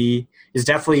definitely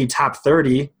top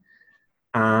 30.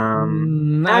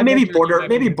 Maybe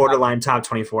borderline top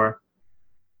 24.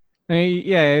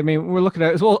 We're looking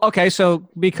at so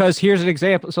because here's an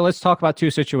example. So let's talk about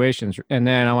two situations, and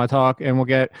then I want to talk, and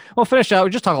we'll finish out. We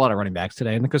just talk a lot of running backs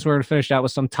today, and because we're going to finish out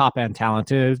with some top end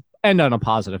talented and on a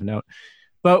positive note.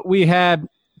 But we had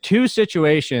two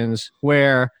situations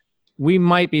where we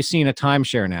might be seeing a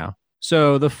timeshare now.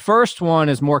 So the first one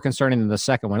is more concerning than the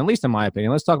second one, at least in my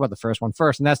opinion. Let's talk about the first one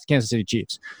first, and that's the Kansas City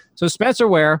Chiefs. So Spencer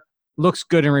Ware looks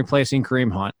good in replacing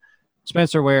Kareem Hunt.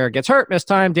 Spencer Ware gets hurt, missed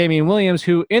time. Damian Williams,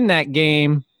 who in that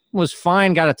game was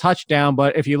fine, got a touchdown,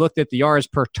 but if you looked at the yards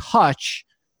per touch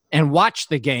and watched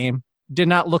the game, did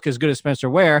not look as good as Spencer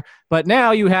Ware. But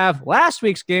now you have last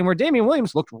week's game where Damian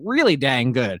Williams looked really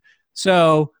dang good.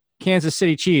 So Kansas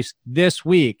City Chiefs this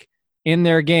week in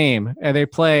their game, and they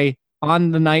play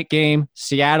on the night game,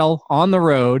 Seattle on the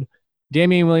road.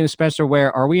 Damian Williams, Spencer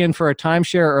Ware, are we in for a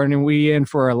timeshare, or are we in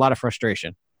for a lot of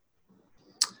frustration?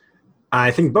 I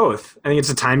think both. I think it's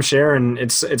a timeshare, and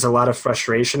it's a lot of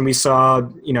frustration. We saw,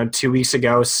 2 weeks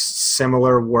ago,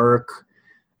 similar work.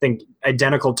 I think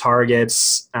identical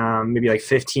targets, maybe like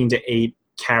 15 to 8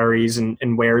 carries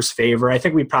in Ware's favor. I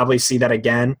think we probably see that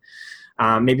again.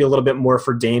 Maybe a little bit more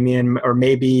for Damian, or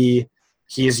maybe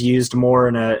he is used more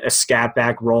in a scat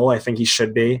back role. I think he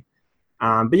should be.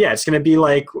 But yeah, it's going to be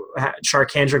like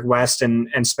Charkandrick West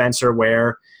and Spencer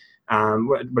Ware.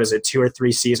 What is it, 2 or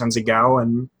 3 seasons ago?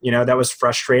 And, that was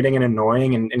frustrating and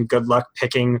annoying, and good luck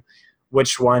picking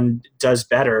which one does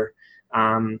better.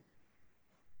 I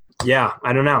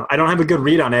don't know. I don't have a good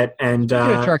read on it. And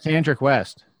Charkandrick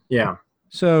West. Yeah.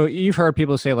 So you've heard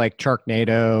people say like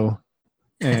Charknado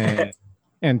and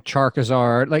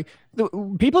Charkazard. Like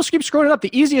people keep scrolling it up.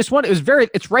 The easiest one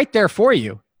it's right there for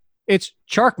you. It's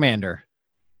Charkmander.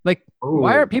 Like,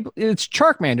 why are people? It's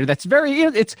Charkmander. That's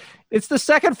it's the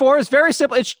second four. It's very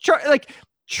simple. It's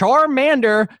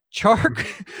Charmander,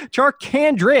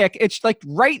 Charkandrick. It's like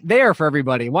right there for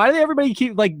everybody. Why do everybody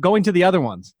keep like going to the other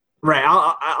ones? Right.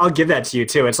 I'll give that to you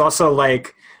too. It's also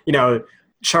like,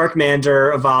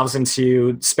 Charkmander evolves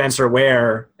into Spencer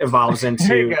Ware, evolves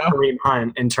into Kareem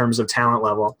Hunt in terms of talent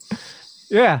level.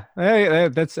 Yeah,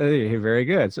 that's very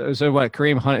good. So what?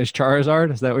 Kareem Hunt is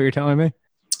Charizard? Is that what you're telling me?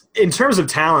 In terms of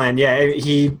talent, yeah,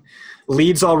 he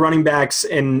leads all running backs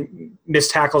in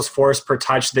missed tackles forced per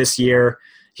touch this year.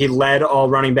 He led all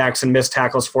running backs in missed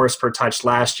tackles forced per touch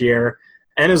last year.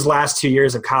 And his last 2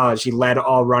 years of college, he led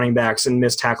all running backs and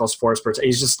missed tackles forced per.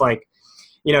 He's just like,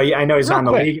 I know he's not in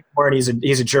the league anymore, and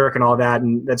he's a jerk and all that,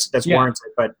 and that's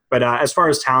warranted. But as far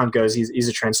as talent goes, he's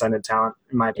a transcendent talent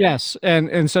in my opinion. Yes,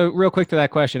 and so real quick to that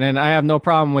question, and I have no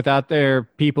problem with out there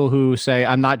people who say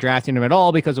I'm not drafting him at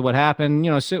all because of what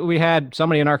happened. So we had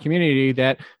somebody in our community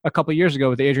that a couple of years ago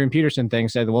with the Adrian Peterson thing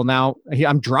said, well, now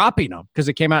I'm dropping him because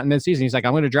it came out in midseason. He's like,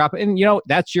 I'm going to drop it, and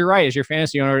that's your right as your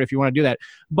fantasy owner if you want to do that.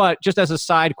 But just as a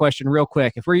side question, real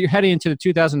quick, if we're heading into the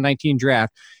 2019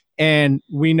 draft. And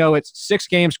we know it's 6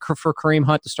 games for Kareem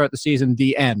Hunt to start the season,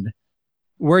 the end.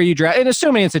 Where you draft, and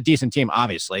assuming it's a decent team,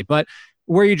 obviously, but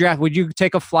where you draft, would you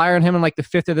take a flyer on him in like the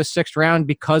 5th or the 6th round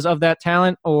because of that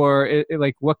talent? Or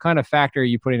like what kind of factor are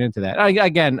you putting into that?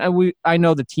 I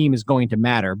know the team is going to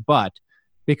matter, but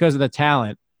because of the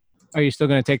talent, are you still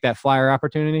going to take that flyer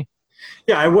opportunity?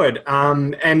 Yeah, I would.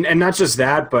 And not just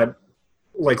that, but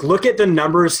like look at the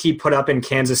numbers he put up in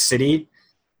Kansas City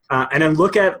and then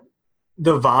look at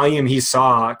the volume he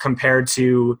saw compared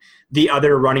to the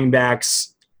other running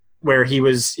backs where he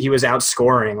was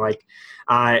outscoring. Like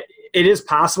it is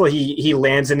possible he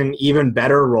lands in an even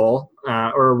better role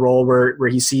or a role where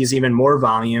he sees even more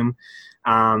volume.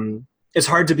 It's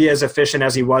hard to be as efficient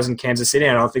as he was in Kansas City.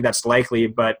 I don't think that's likely,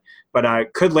 but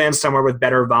could land somewhere with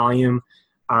better volume.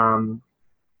 And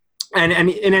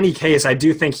in any case, I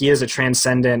do think he is a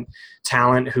transcendent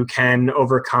talent who can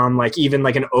overcome even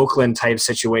an Oakland type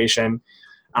situation.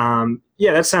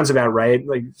 Yeah, that sounds about right.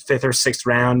 Like 5th or 6th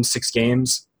round, 6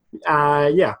 games.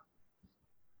 Yeah.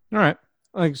 All right.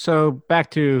 So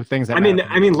back to things that I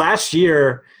mean, last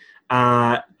year,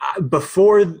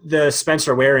 before the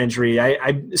Spencer Ware injury,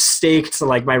 I staked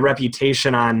my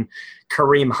reputation on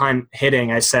Kareem Hunt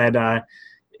hitting. I said,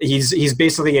 he's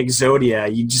basically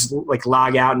Exodia. You just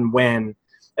log out and win.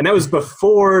 And that was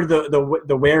before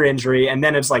the Ware injury. And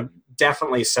then it's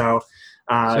definitely so.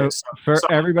 For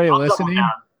everybody listening,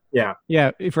 yeah.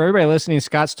 For everybody listening,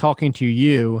 Scott's talking to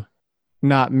you,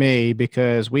 not me,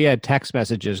 because we had text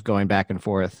messages going back and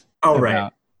forth. Oh,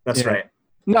 right. That's right.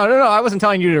 No. I wasn't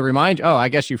telling you to remind you. Oh, I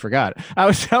guess you forgot. I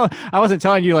wasn't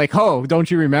telling you oh,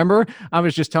 don't you remember? I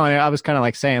was just telling you, I was kind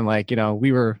of saying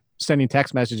we were sending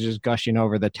text messages gushing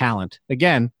over the talent.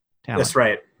 Again, talent. That's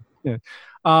right. Yeah.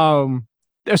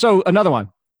 So another one,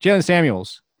 Jalen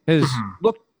Samuels has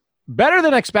looked better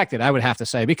than expected, I would have to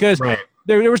say, because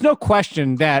there was no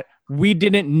question that we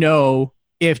didn't know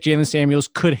if Jalen Samuels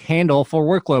could handle full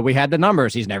workload. We had the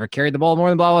numbers. He's never carried the ball more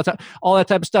than blah, blah, blah, all that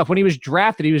type of stuff. When he was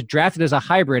drafted as a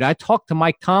hybrid. I talked to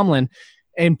Mike Tomlin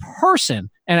in person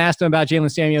and asked him about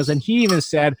Jalen Samuels, and he even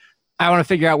said, I want to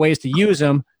figure out ways to use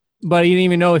him, but he didn't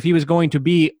even know if he was going to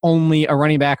be only a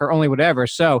running back or only whatever.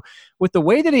 So with the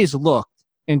way that he's looked,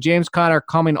 and James Conner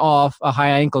coming off a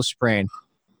high ankle sprain,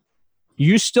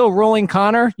 you still rolling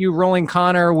Conner? You rolling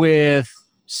Conner with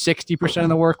 60% of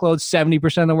the workload,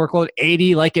 70% of the workload,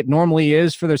 80% like it normally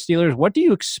is for the Steelers? What do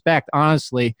you expect,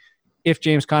 honestly, if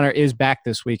James Conner is back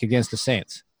this week against the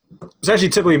Saints? It's actually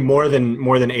typically more than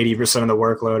 80% of the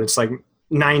workload. It's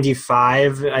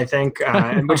 95, I think,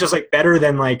 which is better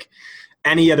than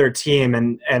any other team,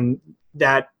 and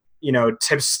that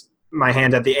tips my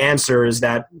hand at the answer is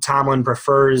that Tomlin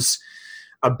prefers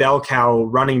a bell cow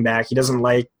running back. He doesn't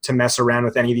like to mess around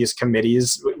with any of these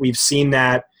committees. We've seen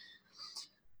that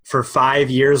for 5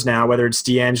 years now, whether it's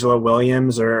D'Angelo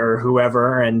Williams or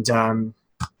whoever, and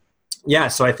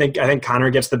so I think Conner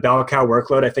gets the bell cow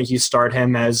workload. I think you start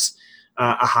him as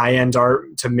a high end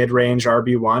to mid range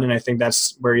RB1, and I think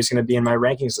that's where he's going to be in my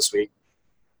rankings this week.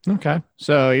 Okay.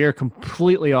 So you're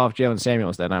completely off Jalen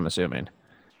Samuels then, I'm assuming.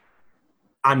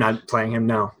 I'm not playing him,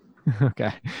 no.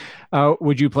 Okay.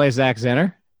 Would you play Zach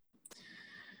Zenner?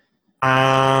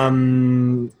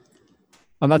 I'm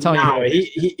not telling you.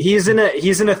 He's in a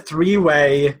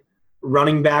 3-way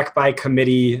running back by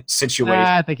committee situation.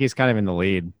 I think he's kind of in the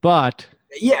lead, but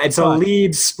yeah, it's a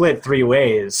lead split 3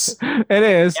 ways. It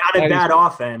is. Not a bad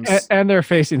offense. And they're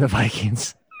facing the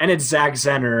Vikings. And it's Zach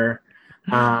Zenner.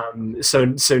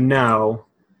 So no.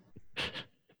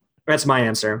 That's my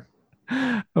answer.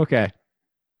 Okay.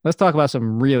 Let's talk about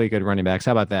some really good running backs.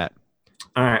 How about that?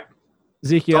 All right.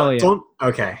 Ezekiel Elliott.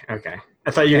 Okay. I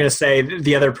thought you were going to say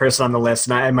the other person on the list,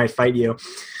 and I might fight you.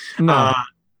 No.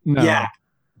 Yeah.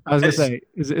 I was going to say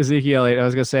Ezekiel Elliott. I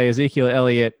was going to say Ezekiel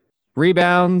Elliott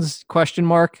rebounds, ?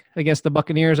 Against the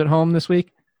Buccaneers at home this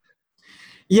week.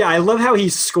 Yeah, I love how he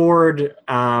scored,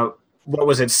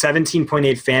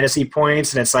 17.8 fantasy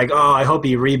points, and it's I hope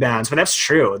he rebounds. But that's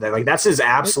true. That's his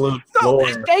absolute floor.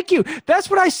 Thank you. That's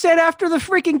what I said after the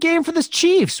freaking game for the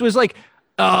Chiefs. Was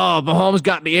oh, Mahomes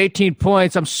got me 18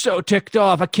 points. I'm so ticked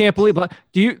off. I can't believe it.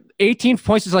 18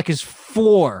 points is like his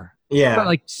floor. Yeah.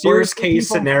 Like, worst case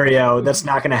people? scenario, that's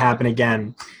not going to happen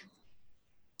again.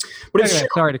 But Okay,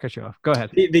 sorry to cut you off. Go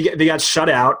ahead. They got shut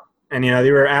out, and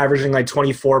they were averaging like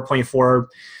 24.4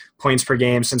 points per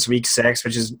game since week 6,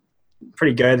 which is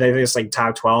pretty good. I think it's like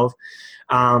top 12.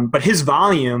 But his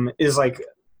volume is like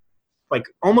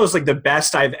almost like the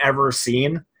best I've ever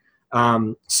seen.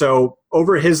 So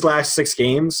over his last 6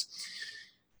 games,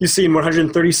 he's seen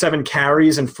 137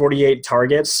 carries and 48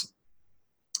 targets.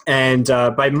 And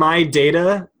by my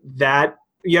data, that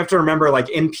you have to remember, like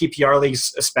in PPR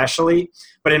leagues especially,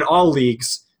 but in all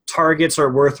leagues, targets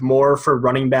are worth more for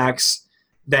running backs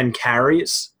than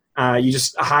carries. You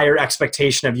just a higher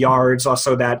expectation of yards,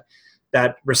 also that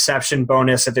reception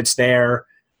bonus if it's there.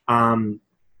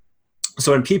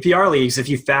 So in PPR leagues, if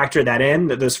you factor that in,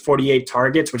 that those 48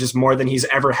 targets, which is more than he's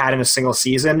ever had in a single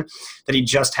season, that he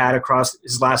just had across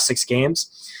his last 6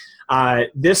 games,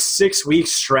 this 6-week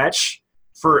stretch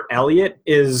for Elliott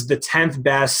is the 10th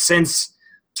best since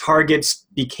targets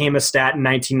became a stat in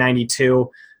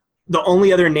 1992. The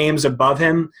only other names above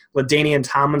him, LaDainian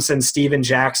Tomlinson, Steven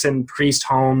Jackson, Priest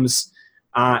Holmes,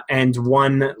 and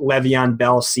one Le'Veon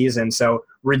Bell season. So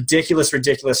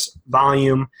ridiculous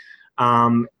volume.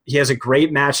 He has a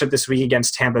great matchup this week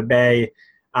against Tampa Bay.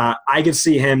 I could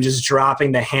see him just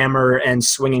dropping the hammer and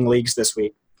swinging leagues this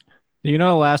week. Do you know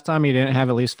the last time he didn't have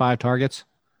at least 5 targets?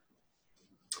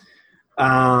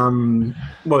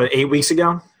 8 weeks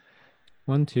ago?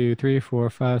 1, 2, 3, 4,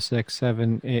 5, 6,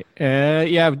 7, 8.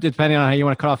 Yeah, depending on how you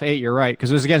want to cut off 8, you're right.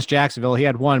 Because it was against Jacksonville. He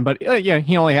had 1, but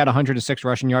he only had 106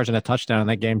 rushing yards and a touchdown in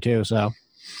that game too. So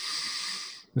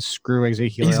screw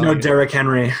Ezekiel. He's Elliott. no Derrick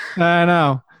Henry. I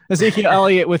know. Ezekiel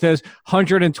Elliott with his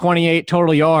 128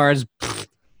 total yards.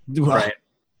 Right.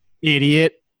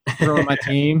 Idiot. Throwing my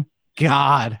team.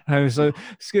 God.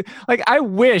 I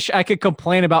wish I could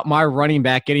complain about my running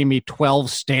back getting me 12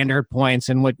 standard points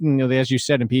and what, as you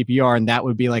said in PPR, and that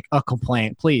would be like a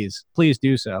complaint. Please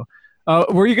do so.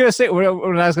 Were you going to say, when I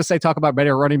was going to say talk about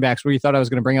better running backs, where you thought I was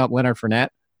going to bring up Leonard Fournette?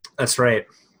 That's right.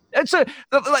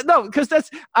 No,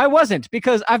 because I wasn't,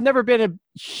 because I've never been a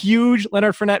huge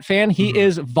Leonard Fournette fan. He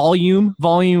is volume,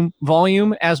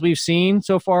 as we've seen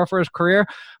so far for his career.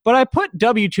 But I put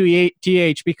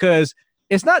WTH because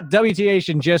it's not WTH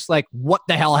in just like what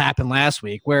the hell happened last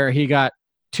week, where he got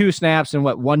 2 snaps and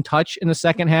 1 touch in the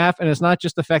second half. And it's not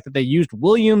just the fact that they used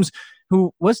Williams,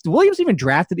 who was Williams even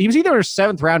drafted? He was either a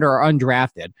 7th rounder or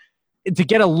undrafted. To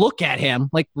get a look at him,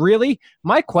 like, really?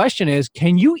 My question is,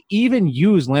 can you even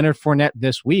use Leonard Fournette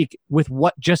this week with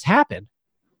what just happened?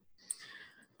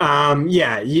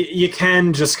 Yeah, you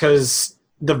can, just because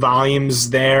the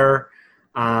volume's there.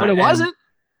 But it wasn't.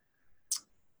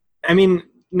 I mean,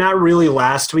 not really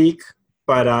last week,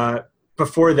 but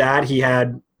before that, he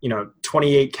had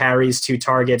 28 carries, 2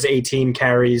 targets, 18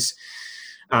 carries,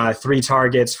 3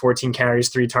 targets, 14 carries,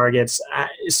 3 targets.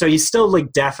 So he's still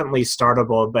definitely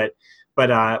startable, but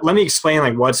let me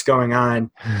explain what's going on.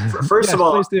 First of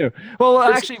all, please do. Well,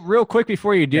 actually, real quick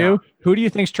before you do, who do you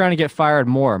think's trying to get fired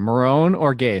more, Marrone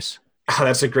or Gase? Oh,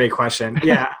 that's a great question.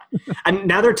 Yeah, and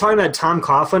now they're talking about Tom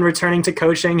Coughlin returning to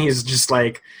coaching. He's just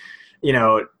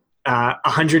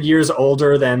 100 years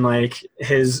older than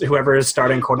whoever is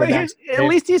starting quarterback. At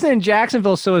least he's in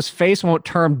Jacksonville, so his face won't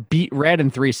turn beet red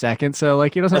in 3 seconds. So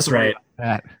he doesn't. That's have to right.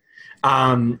 That.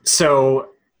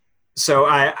 So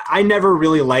I never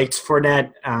really liked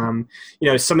Fournette.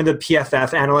 Some of the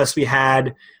PFF analysts we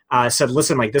had said,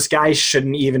 listen, this guy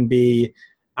shouldn't even be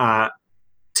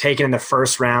taken in the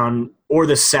first round or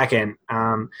the second.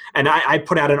 And I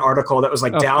put out an article that was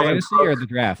Dalvin fantasy Cook, or the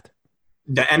draft?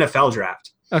 The NFL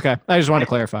draft. Okay, I just wanted to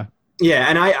clarify. Yeah,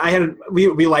 and we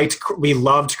loved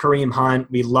Kareem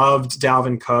Hunt, we loved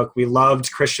Dalvin Cook, we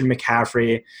loved Christian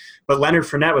McCaffrey, but Leonard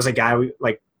Fournette was a guy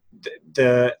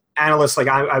the analysts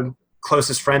I'm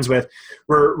closest friends with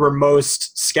were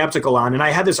most skeptical on. And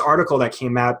I had this article that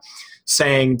came out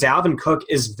saying Dalvin Cook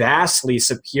is vastly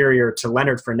superior to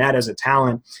Leonard Fournette as a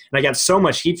talent, and I got so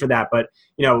much heat for that. But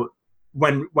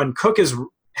when Cook is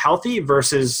healthy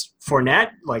versus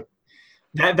Fournette,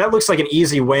 that looks like an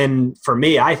easy win for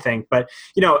me, I think. But,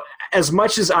 as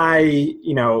much as I,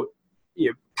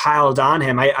 piled on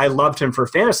him, I loved him for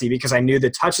fantasy because I knew the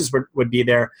touches would be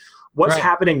there. What's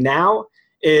happening now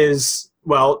is,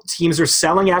 teams are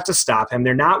selling out to stop him.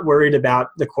 They're not worried about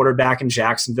the quarterback in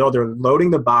Jacksonville. They're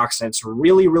loading the box, and it's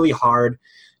really, really hard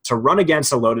to run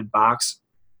against a loaded box.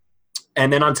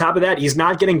 And then on top of that, he's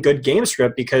not getting good game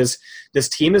script because this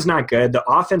team is not good. The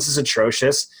offense is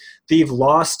atrocious. They've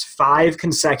lost 5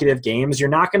 consecutive games. You're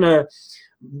not going to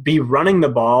be running the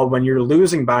ball when you're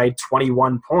losing by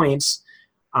 21 points.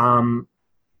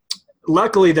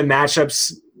 luckily, the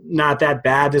matchup's not that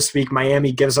bad this week.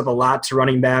 Miami gives up a lot to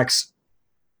running backs.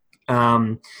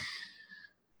 You're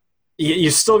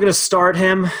still going to start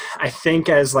him, I think,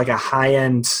 as like a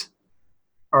high-end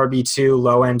RB2,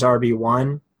 low-end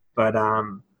RB1. But,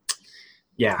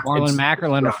 yeah. Marlon Mack or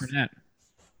Leonard Fournette?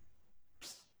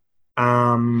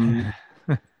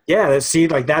 Yeah, see,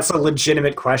 like that's a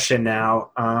legitimate question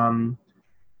now.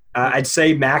 I'd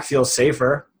say Mack feels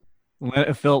safer.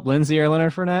 Philip Lindsay or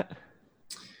Leonard Fournette?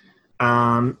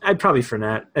 I'd probably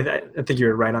Fournette. I think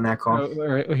you're right on that call.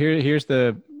 Here's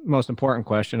the most important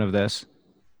question of this: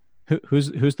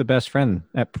 who's the best friend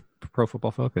at Pro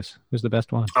Football Focus? Who's the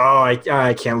best one? Oh,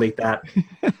 I can't leak that.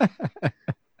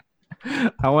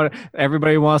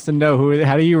 Everybody wants to know who.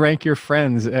 How do you rank your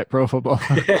friends at Pro Football?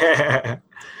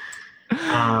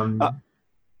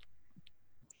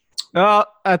 Oh,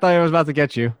 I thought I was about to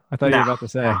get you. I thought you were about to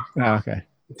say. Oh, okay.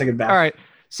 Take it back. All right.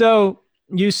 So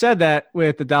you said that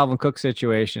with the Dalvin Cook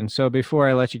situation. So before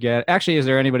I let you actually, is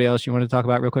there anybody else you want to talk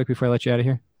about real quick before I let you out of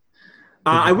here?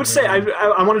 I would say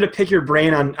I wanted to pick your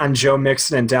brain on Joe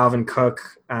Mixon and Dalvin Cook.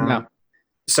 No.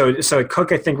 So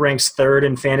Cook, I think, ranks third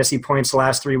in fantasy points the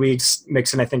last 3 weeks.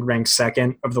 Mixon, I think, ranks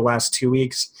second of the last 2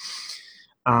 weeks.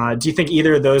 Do you think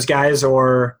either of those guys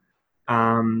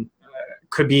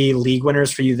could be league winners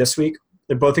for you this week?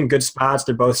 They're both in good spots.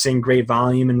 They're both seeing great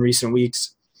volume in recent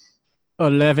weeks.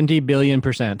 11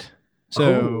 billion%.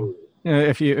 So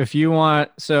if you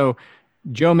want, so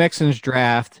Joe Mixon's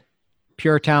draft,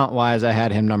 pure talent wise, I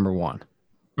had him number one.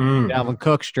 Dalvin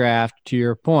Cook's draft, to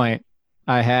your point,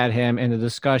 I had him in the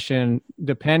discussion,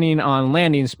 depending on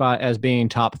landing spot, as being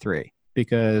top 3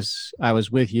 because I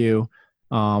was with you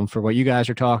for what you guys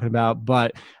are talking about.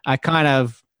 But I kind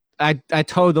of I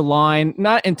towed the line,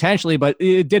 not intentionally, but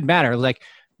it did matter. Like,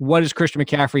 what is Christian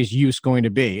McCaffrey's use going to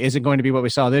be? Is it going to be what we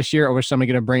saw this year, or is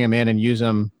somebody going to bring him in and use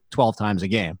him 12 times a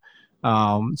game?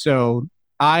 So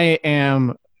I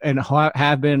am and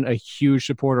have been a huge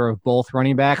supporter of both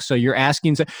running backs. So you're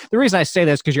asking, the reason I say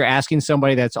this is because you're asking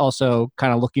somebody that's also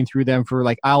kind of looking through them for,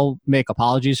 like, I'll make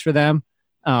apologies for them.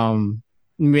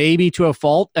 Maybe to a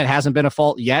fault that hasn't been a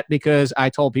fault yet, because I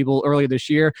told people earlier this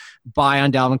year, buy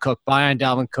on Dalvin Cook,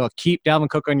 keep Dalvin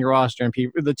Cook on your roster. And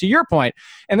people, to your point,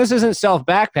 and this isn't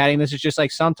self-backpatting, this is just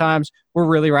like sometimes we're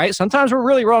really right, sometimes we're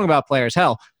really wrong about players.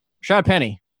 Hell, Rashad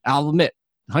Penny, I'll admit,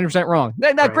 100% wrong.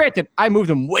 Now, granted, I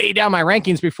moved him way down my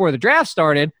rankings before the draft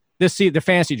started, the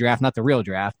fantasy draft, not the real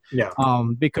draft,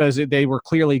 because they were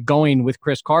clearly going with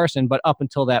Chris Carson. But up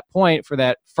until that point, for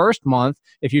that first month,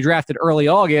 if you drafted early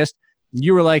August,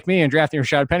 you were like me and drafting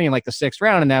Rashad Penny in like the 6th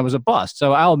round, and that was a bust.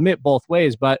 So I'll admit both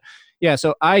ways. But yeah,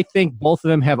 so I think both of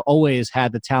them have always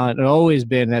had the talent and always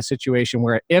been in that situation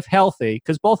where, if healthy,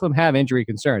 because both of them have injury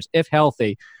concerns, if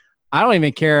healthy, I don't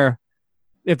even care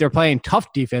if they're playing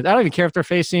tough defense. I don't even care if they're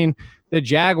facing the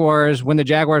Jaguars when the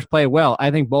Jaguars play well.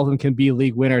 I think both of them can be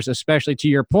league winners, especially to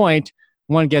your point.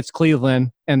 One gets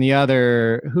Cleveland and the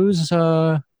other,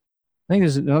 I think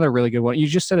there's another really good one. You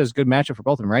just said it's a good matchup for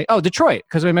both of them, right? Oh, Detroit,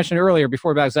 because we mentioned earlier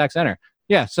before about Zach Center.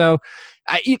 Yeah, so,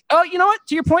 you know what?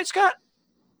 To your point, Scott,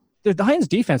 the Lions'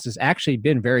 defense has actually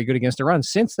been very good against the run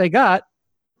since they got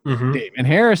Damon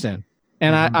Harrison.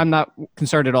 And I'm not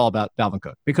concerned at all about Dalvin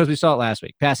Cook because we saw it last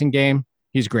week. Passing game,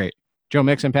 he's great. Joe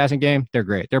Mixon, passing game, they're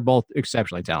great. They're both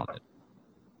exceptionally talented.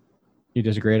 You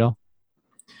disagree at all?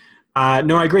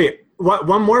 No, I agree.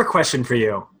 One more question for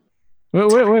you.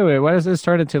 Wait. Why does this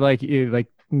turn into like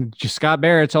just Scott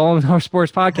Barrett's All in Our Sports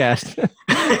podcast?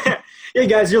 Hey,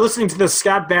 guys, you're listening to the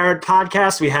Scott Barrett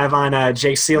podcast. We have on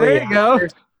Jake Seeley. There you go.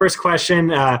 First question.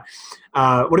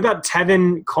 What about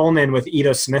Tevin Coleman with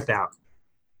Ito Smith out?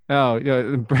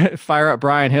 Oh, fire up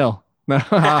Brian Hill.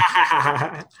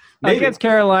 Against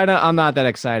Carolina, I'm not that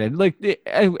excited. Like,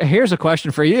 here's a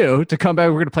question for you to come back.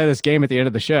 We're going to play this game at the end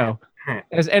of the show.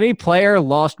 Has any player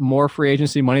lost more free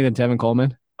agency money than Tevin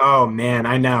Coleman? Oh, man,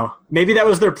 I know. Maybe that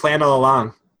was their plan all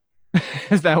along.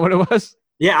 Is that what it was?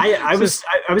 Yeah, I was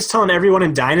telling everyone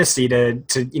in Dynasty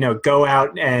to go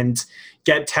out and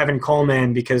get Tevin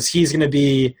Coleman because he's going to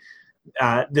be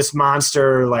this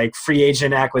monster like free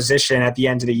agent acquisition at the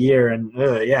end of the year. And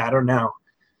I don't know.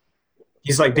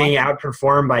 He's like being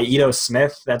outperformed by Ito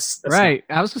Smith. That's right.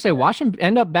 I was going to say, watch him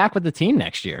end up back with the team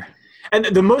next year. And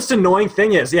the most annoying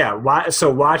thing is,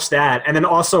 so watch that. And then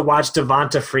also watch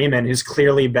Devonta Freeman, who's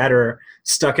clearly better,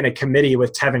 stuck in a committee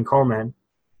with Tevin Coleman.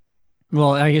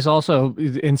 Well, he's also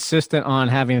insistent on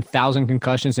having 1,000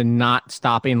 concussions and not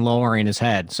stopping lowering his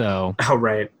head. So,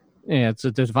 right. Yeah,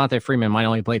 Devonta Freeman might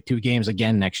only play 2 games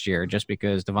again next year just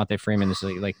because Devonta Freeman is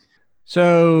like.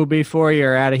 So before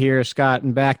you're out of here, Scott,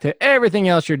 and back to everything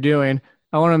else you're doing,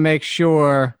 I want to make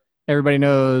sure everybody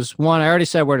knows, one, I already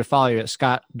said where to follow you at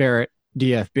Scott Barrett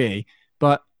DFB,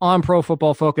 but on Pro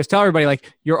Football Focus, tell everybody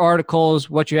like your articles,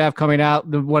 what you have coming out,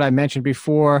 what I mentioned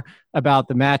before about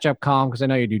the matchup column, because I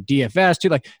know you do DFS too.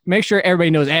 Like, make sure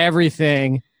everybody knows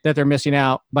everything that they're missing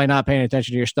out by not paying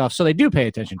attention to your stuff, so they do pay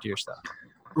attention to your stuff.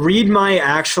 Read my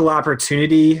actual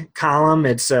opportunity column.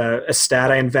 It's a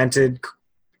stat I invented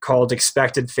called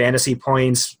expected fantasy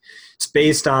points. It's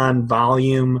based on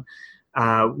volume,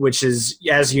 which is,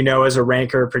 as you know, as a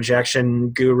ranker projection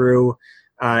guru,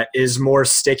 is more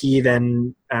sticky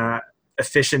than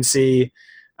efficiency.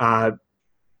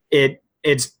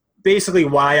 It's basically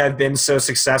why I've been so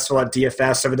successful at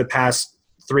DFS over the past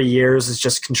 3 years, is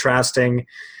just contrasting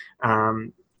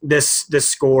this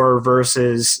score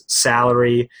versus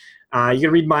salary. You can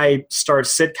read my start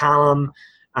sit column.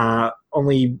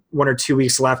 Only 1 or 2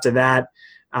 weeks left of that.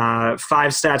 5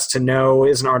 Stats to Know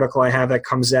is an article I have that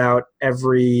comes out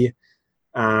every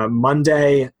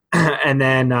Monday. And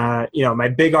then, my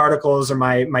big articles are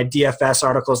my DFS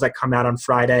articles that come out on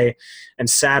Friday and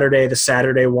Saturday, the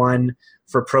Saturday one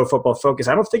for Pro Football Focus.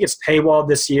 I don't think it's paywalled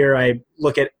this year. I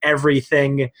look at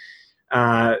everything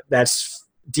that's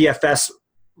DFS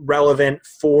relevant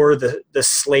for the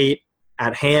slate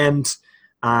at hand.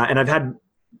 And I've had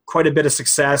quite a bit of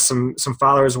success. Some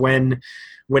followers winning,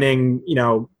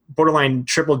 borderline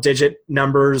triple digit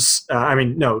numbers.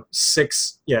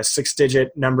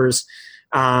 6-digit numbers.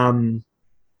 Check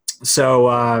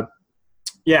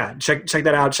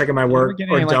that out. Check out my work,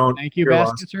 or any, don't. Thank you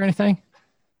baskets or anything?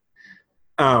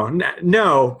 Oh,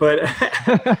 no, but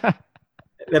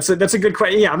that's a good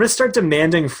question. Yeah, I'm going to start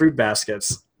demanding fruit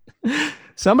baskets.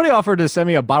 Somebody offered to send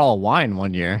me a bottle of wine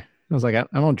one year. I was like, I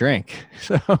don't drink.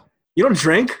 So you don't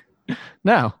drink?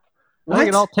 No. What? I think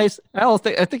it all tastes. I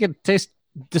think it tastes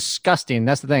disgusting.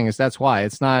 That's the thing. That's why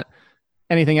it's not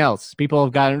anything else. People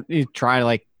have gotten try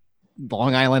like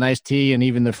Long Island iced tea and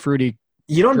even the fruity.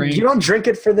 You don't drink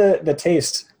it for the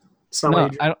taste. It's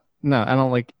not. No, I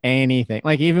don't like anything.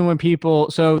 Like even when people.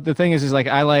 So the thing is like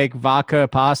I like vodka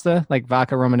pasta, like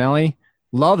vodka Romanelli.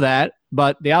 Love that,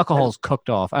 but the alcohol's cooked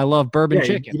off. I love bourbon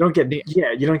chicken. You don't get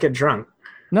drunk.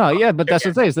 No, yeah, but that's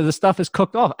the thing. So the stuff is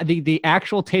cooked off. The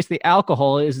actual taste of the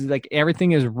alcohol is like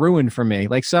everything is ruined for me.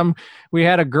 Like we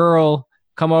had a girl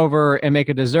come over and make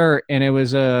a dessert, and it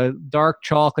was a dark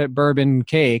chocolate bourbon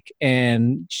cake,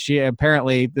 and she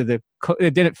apparently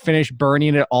it didn't finish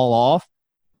burning it all off.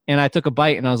 And I took a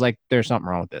bite, and I was like, "There's something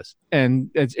wrong with this." And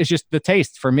it's just the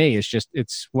taste for me.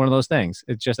 It's one of those things.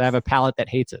 It's just I have a palate that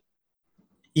hates it.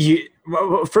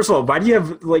 First of all, why do you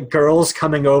have like girls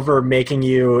coming over making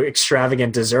you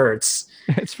extravagant desserts?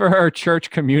 It's for our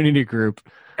church community group.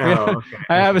 Oh, okay.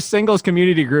 I have a singles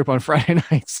community group on Friday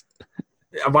nights.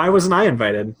 Why wasn't I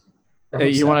invited?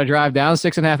 You want to drive down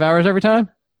 6.5 hours every time?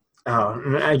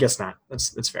 Oh, I guess not.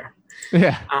 That's fair.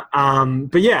 Yeah.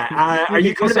 But yeah, are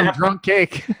you coming to the drunk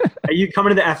cake? Are you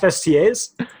coming to the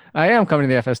FSTAs? I am coming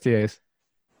to the FSTAs.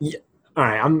 Yeah. All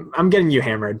right, I'm getting you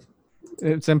hammered.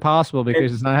 It's impossible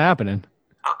because it's not happening.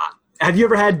 Have you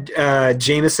ever had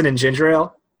Jameson and ginger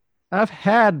ale?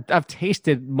 I've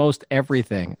tasted most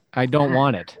everything. I don't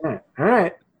want it. All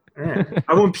right.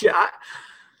 I won't.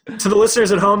 To the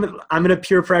listeners at home, I'm going to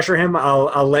peer pressure him.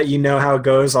 I'll let you know how it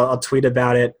goes. I'll tweet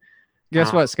about it.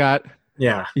 Guess what, Scott?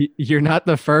 Yeah. You're not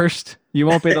the first. You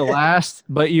won't be the last,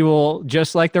 but you will,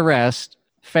 just like the rest,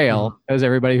 fail as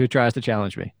everybody who tries to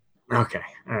challenge me. Okay.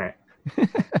 All right.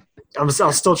 I'll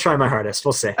still try my hardest.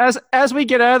 We'll see. As we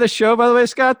get out of the show, by the way,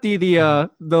 Scott,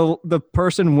 the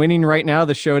person winning right now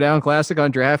the Showdown Classic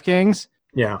on DraftKings,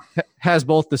 has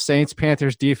both the Saints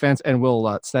Panthers defense and Will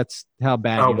Lutz. That's how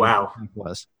bad. Oh wow, it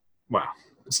was. Wow,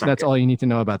 that's all you need to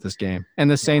know about this game.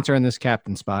 And the Saints are in this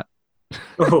captain spot.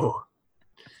 Oh,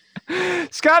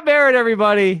 Scott Barrett,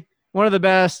 everybody, one of the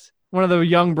best, one of the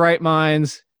young bright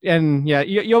minds, and yeah,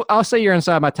 I'll say you're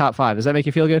inside my top 5. Does that make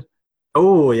you feel good?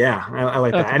 Oh yeah, I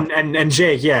like that. And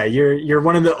Jake, yeah, you're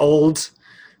one of the old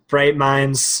bright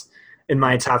minds in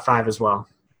my top 5 as well.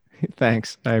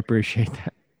 Thanks, I appreciate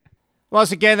that.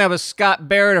 Once again, that was Scott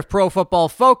Barrett of Pro Football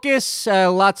Focus.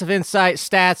 Lots of insight,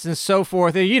 stats, and so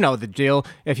forth. You know the deal.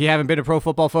 If you haven't been to Pro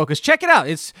Football Focus, check it out.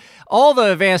 It's all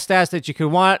the advanced stats that you could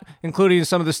want, including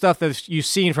some of the stuff that you've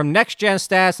seen from Next Gen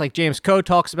Stats, like James Coe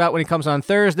talks about when he comes on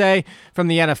Thursday, from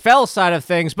the NFL side of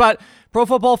things. But Pro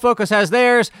Football Focus has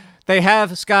theirs. They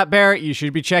have Scott Barrett. You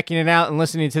should be checking it out and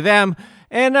listening to them.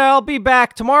 And I'll be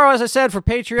back tomorrow, as I said, for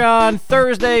Patreon,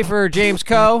 Thursday for James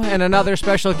Coe, and another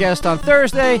special guest on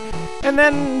Thursday. And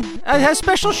then a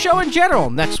special show in general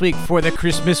next week for the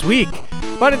Christmas week.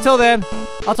 But until then,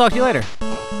 I'll talk to you later.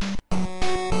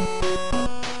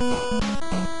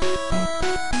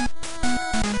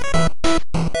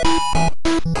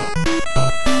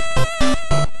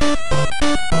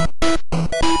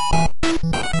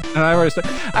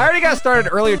 I already got started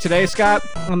earlier today, Scott,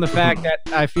 on the fact that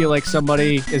I feel like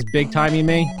somebody is big-timing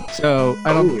me. So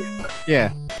I don't.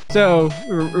 Yeah. So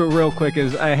real quick,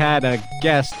 is I had a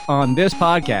guest on this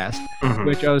podcast,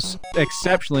 which I was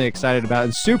exceptionally excited about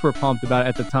and super pumped about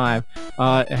at the time.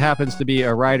 It happens to be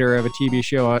a writer of a TV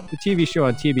show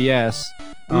on TBS.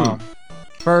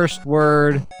 First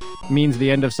word means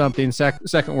the end of something.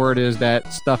 Second word is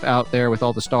that stuff out there with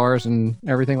all the stars and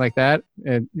everything like that.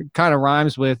 It kind of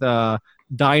rhymes with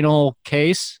Dynal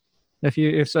Case.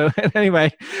 If so,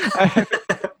 anyway,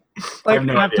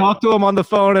 I've talked to him on the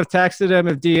phone. I've texted him.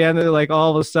 I've DM'd. Like all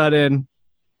of a sudden,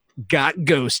 got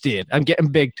ghosted. I'm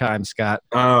getting big time, Scott.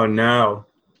 Oh no!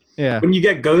 Yeah. When you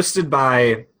get ghosted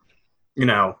by,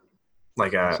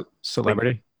 like a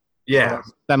celebrity. Yeah.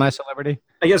 Semi-celebrity.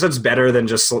 I guess it's better than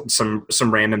just some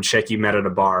random chick you met at a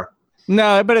bar.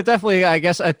 No, but it definitely, I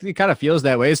guess, it kind of feels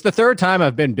that way. It's the third time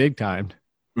I've been big timed.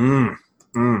 So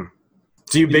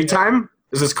you big time?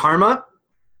 Is this karma?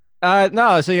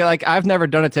 No. So I've never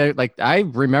done it to, I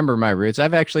remember my roots.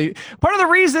 I've actually, part of the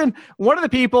reason one of the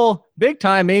people big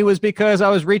time me was because I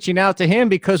was reaching out to him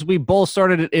because we both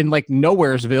started in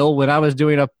Nowheresville when I was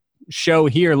doing a show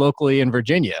here locally in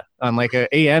Virginia on a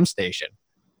AM station.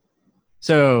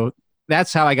 So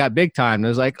that's how I got big time. It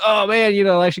was like, oh man,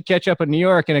 I should catch up in New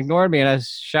York, and ignored me. And I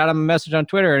shot him a message on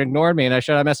Twitter and ignored me. And I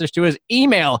shot a message to his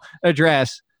email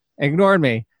address, ignored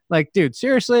me. Like, dude,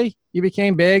 seriously? You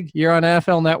became big? You're on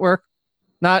NFL Network?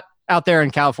 Not out there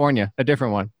in California, a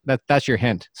different one. That's your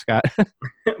hint, Scott.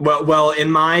 well,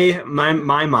 in my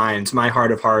mind, my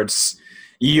heart of hearts,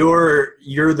 you're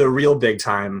the real big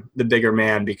time, the bigger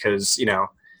man, because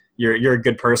you're a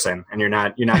good person and you're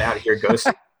not out here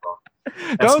ghosting.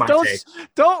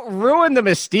 Don't ruin the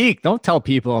mystique. Don't tell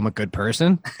people I'm a good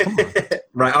person.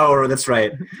 Right. Oh, that's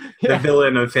right. The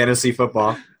villain of fantasy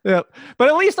football. Yeah. But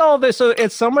at least all of this, so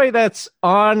it's somebody that's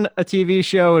on a TV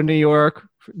show in New York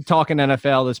talking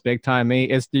NFL that's big time me.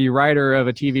 It's the writer of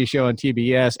a TV show on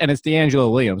TBS, and it's D'Angelo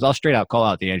Williams. I'll straight out call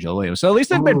out D'Angelo Williams. So at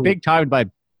least they've been big timed by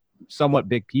somewhat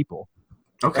big people.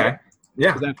 Okay. Right?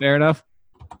 Yeah. Is that fair enough?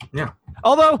 Yeah.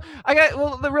 Although,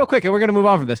 real quick, and we're going to move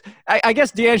on from this. I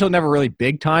guess D'Angelo never really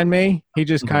big-timed me. He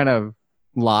just kind of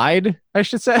lied, I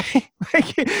should say.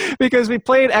 Because we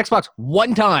played Xbox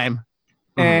one time,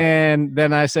 and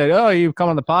then I said, oh, you come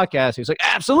on the podcast? He was like,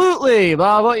 absolutely,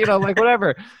 blah, blah,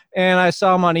 whatever. And I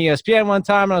saw him on ESPN one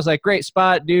time, and I was like, great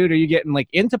spot, dude. Are you getting,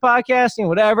 into podcasting,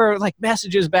 whatever?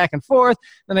 Messages back and forth.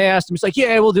 Then I asked him, he's like,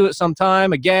 yeah, we'll do it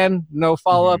sometime. Again, no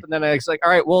follow-up. And then I was like,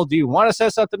 all right, well, do you want to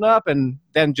set something up? And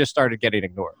then just started getting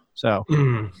ignored. So,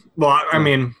 well, I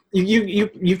mean,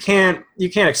 you can't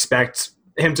expect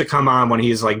him to come on when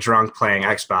he's drunk playing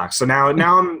Xbox. So now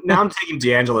I'm taking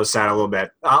D'Angelo's side a little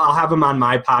bit. I'll have him on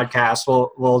my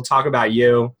podcast. We'll talk about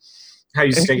you, how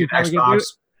you stick with Xbox.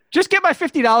 Just get my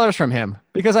 $50 from him,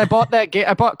 because I bought that game.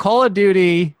 I bought Call of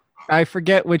Duty. I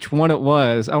forget which one it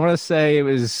was. I want to say it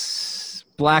was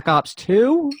Black Ops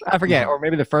 2. I forget, or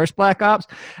maybe the first Black Ops.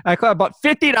 I bought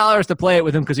 $50 to play it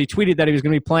with him because he tweeted that he was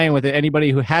going to be playing with it.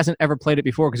 Anybody who hasn't ever played it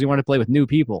before, because he wanted to play with new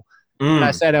people. And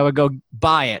I said I would go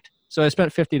buy it. So I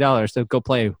spent $50 to go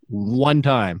play one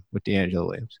time with D'Angelo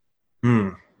Williams.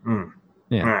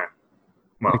 Yeah. All right.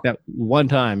 Well, that one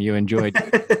time you enjoyed.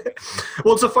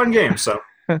 Well, it's a fun game, so.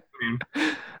 I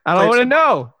don't want to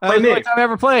know. That was the only time I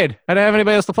ever played. I didn't have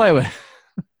anybody else to play with.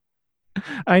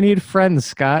 I need friends,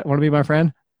 Scott. Want to be my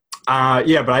friend?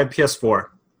 Yeah, but I have PS4.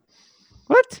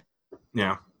 What?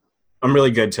 Yeah. I'm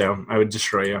really good, too. I would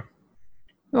destroy you.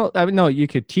 Well, no, you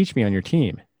could teach me on your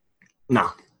team.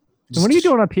 No. What are you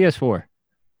doing on PS4?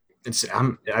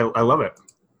 I love it.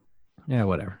 Yeah,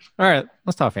 whatever. All right,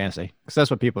 let's talk fantasy, because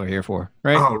that's what people are here for,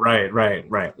 right? Oh,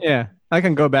 right. Yeah, I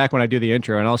can go back when I do the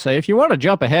intro, and I'll say, if you want to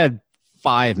jump ahead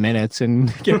 5 minutes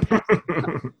and get back.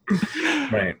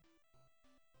 Right.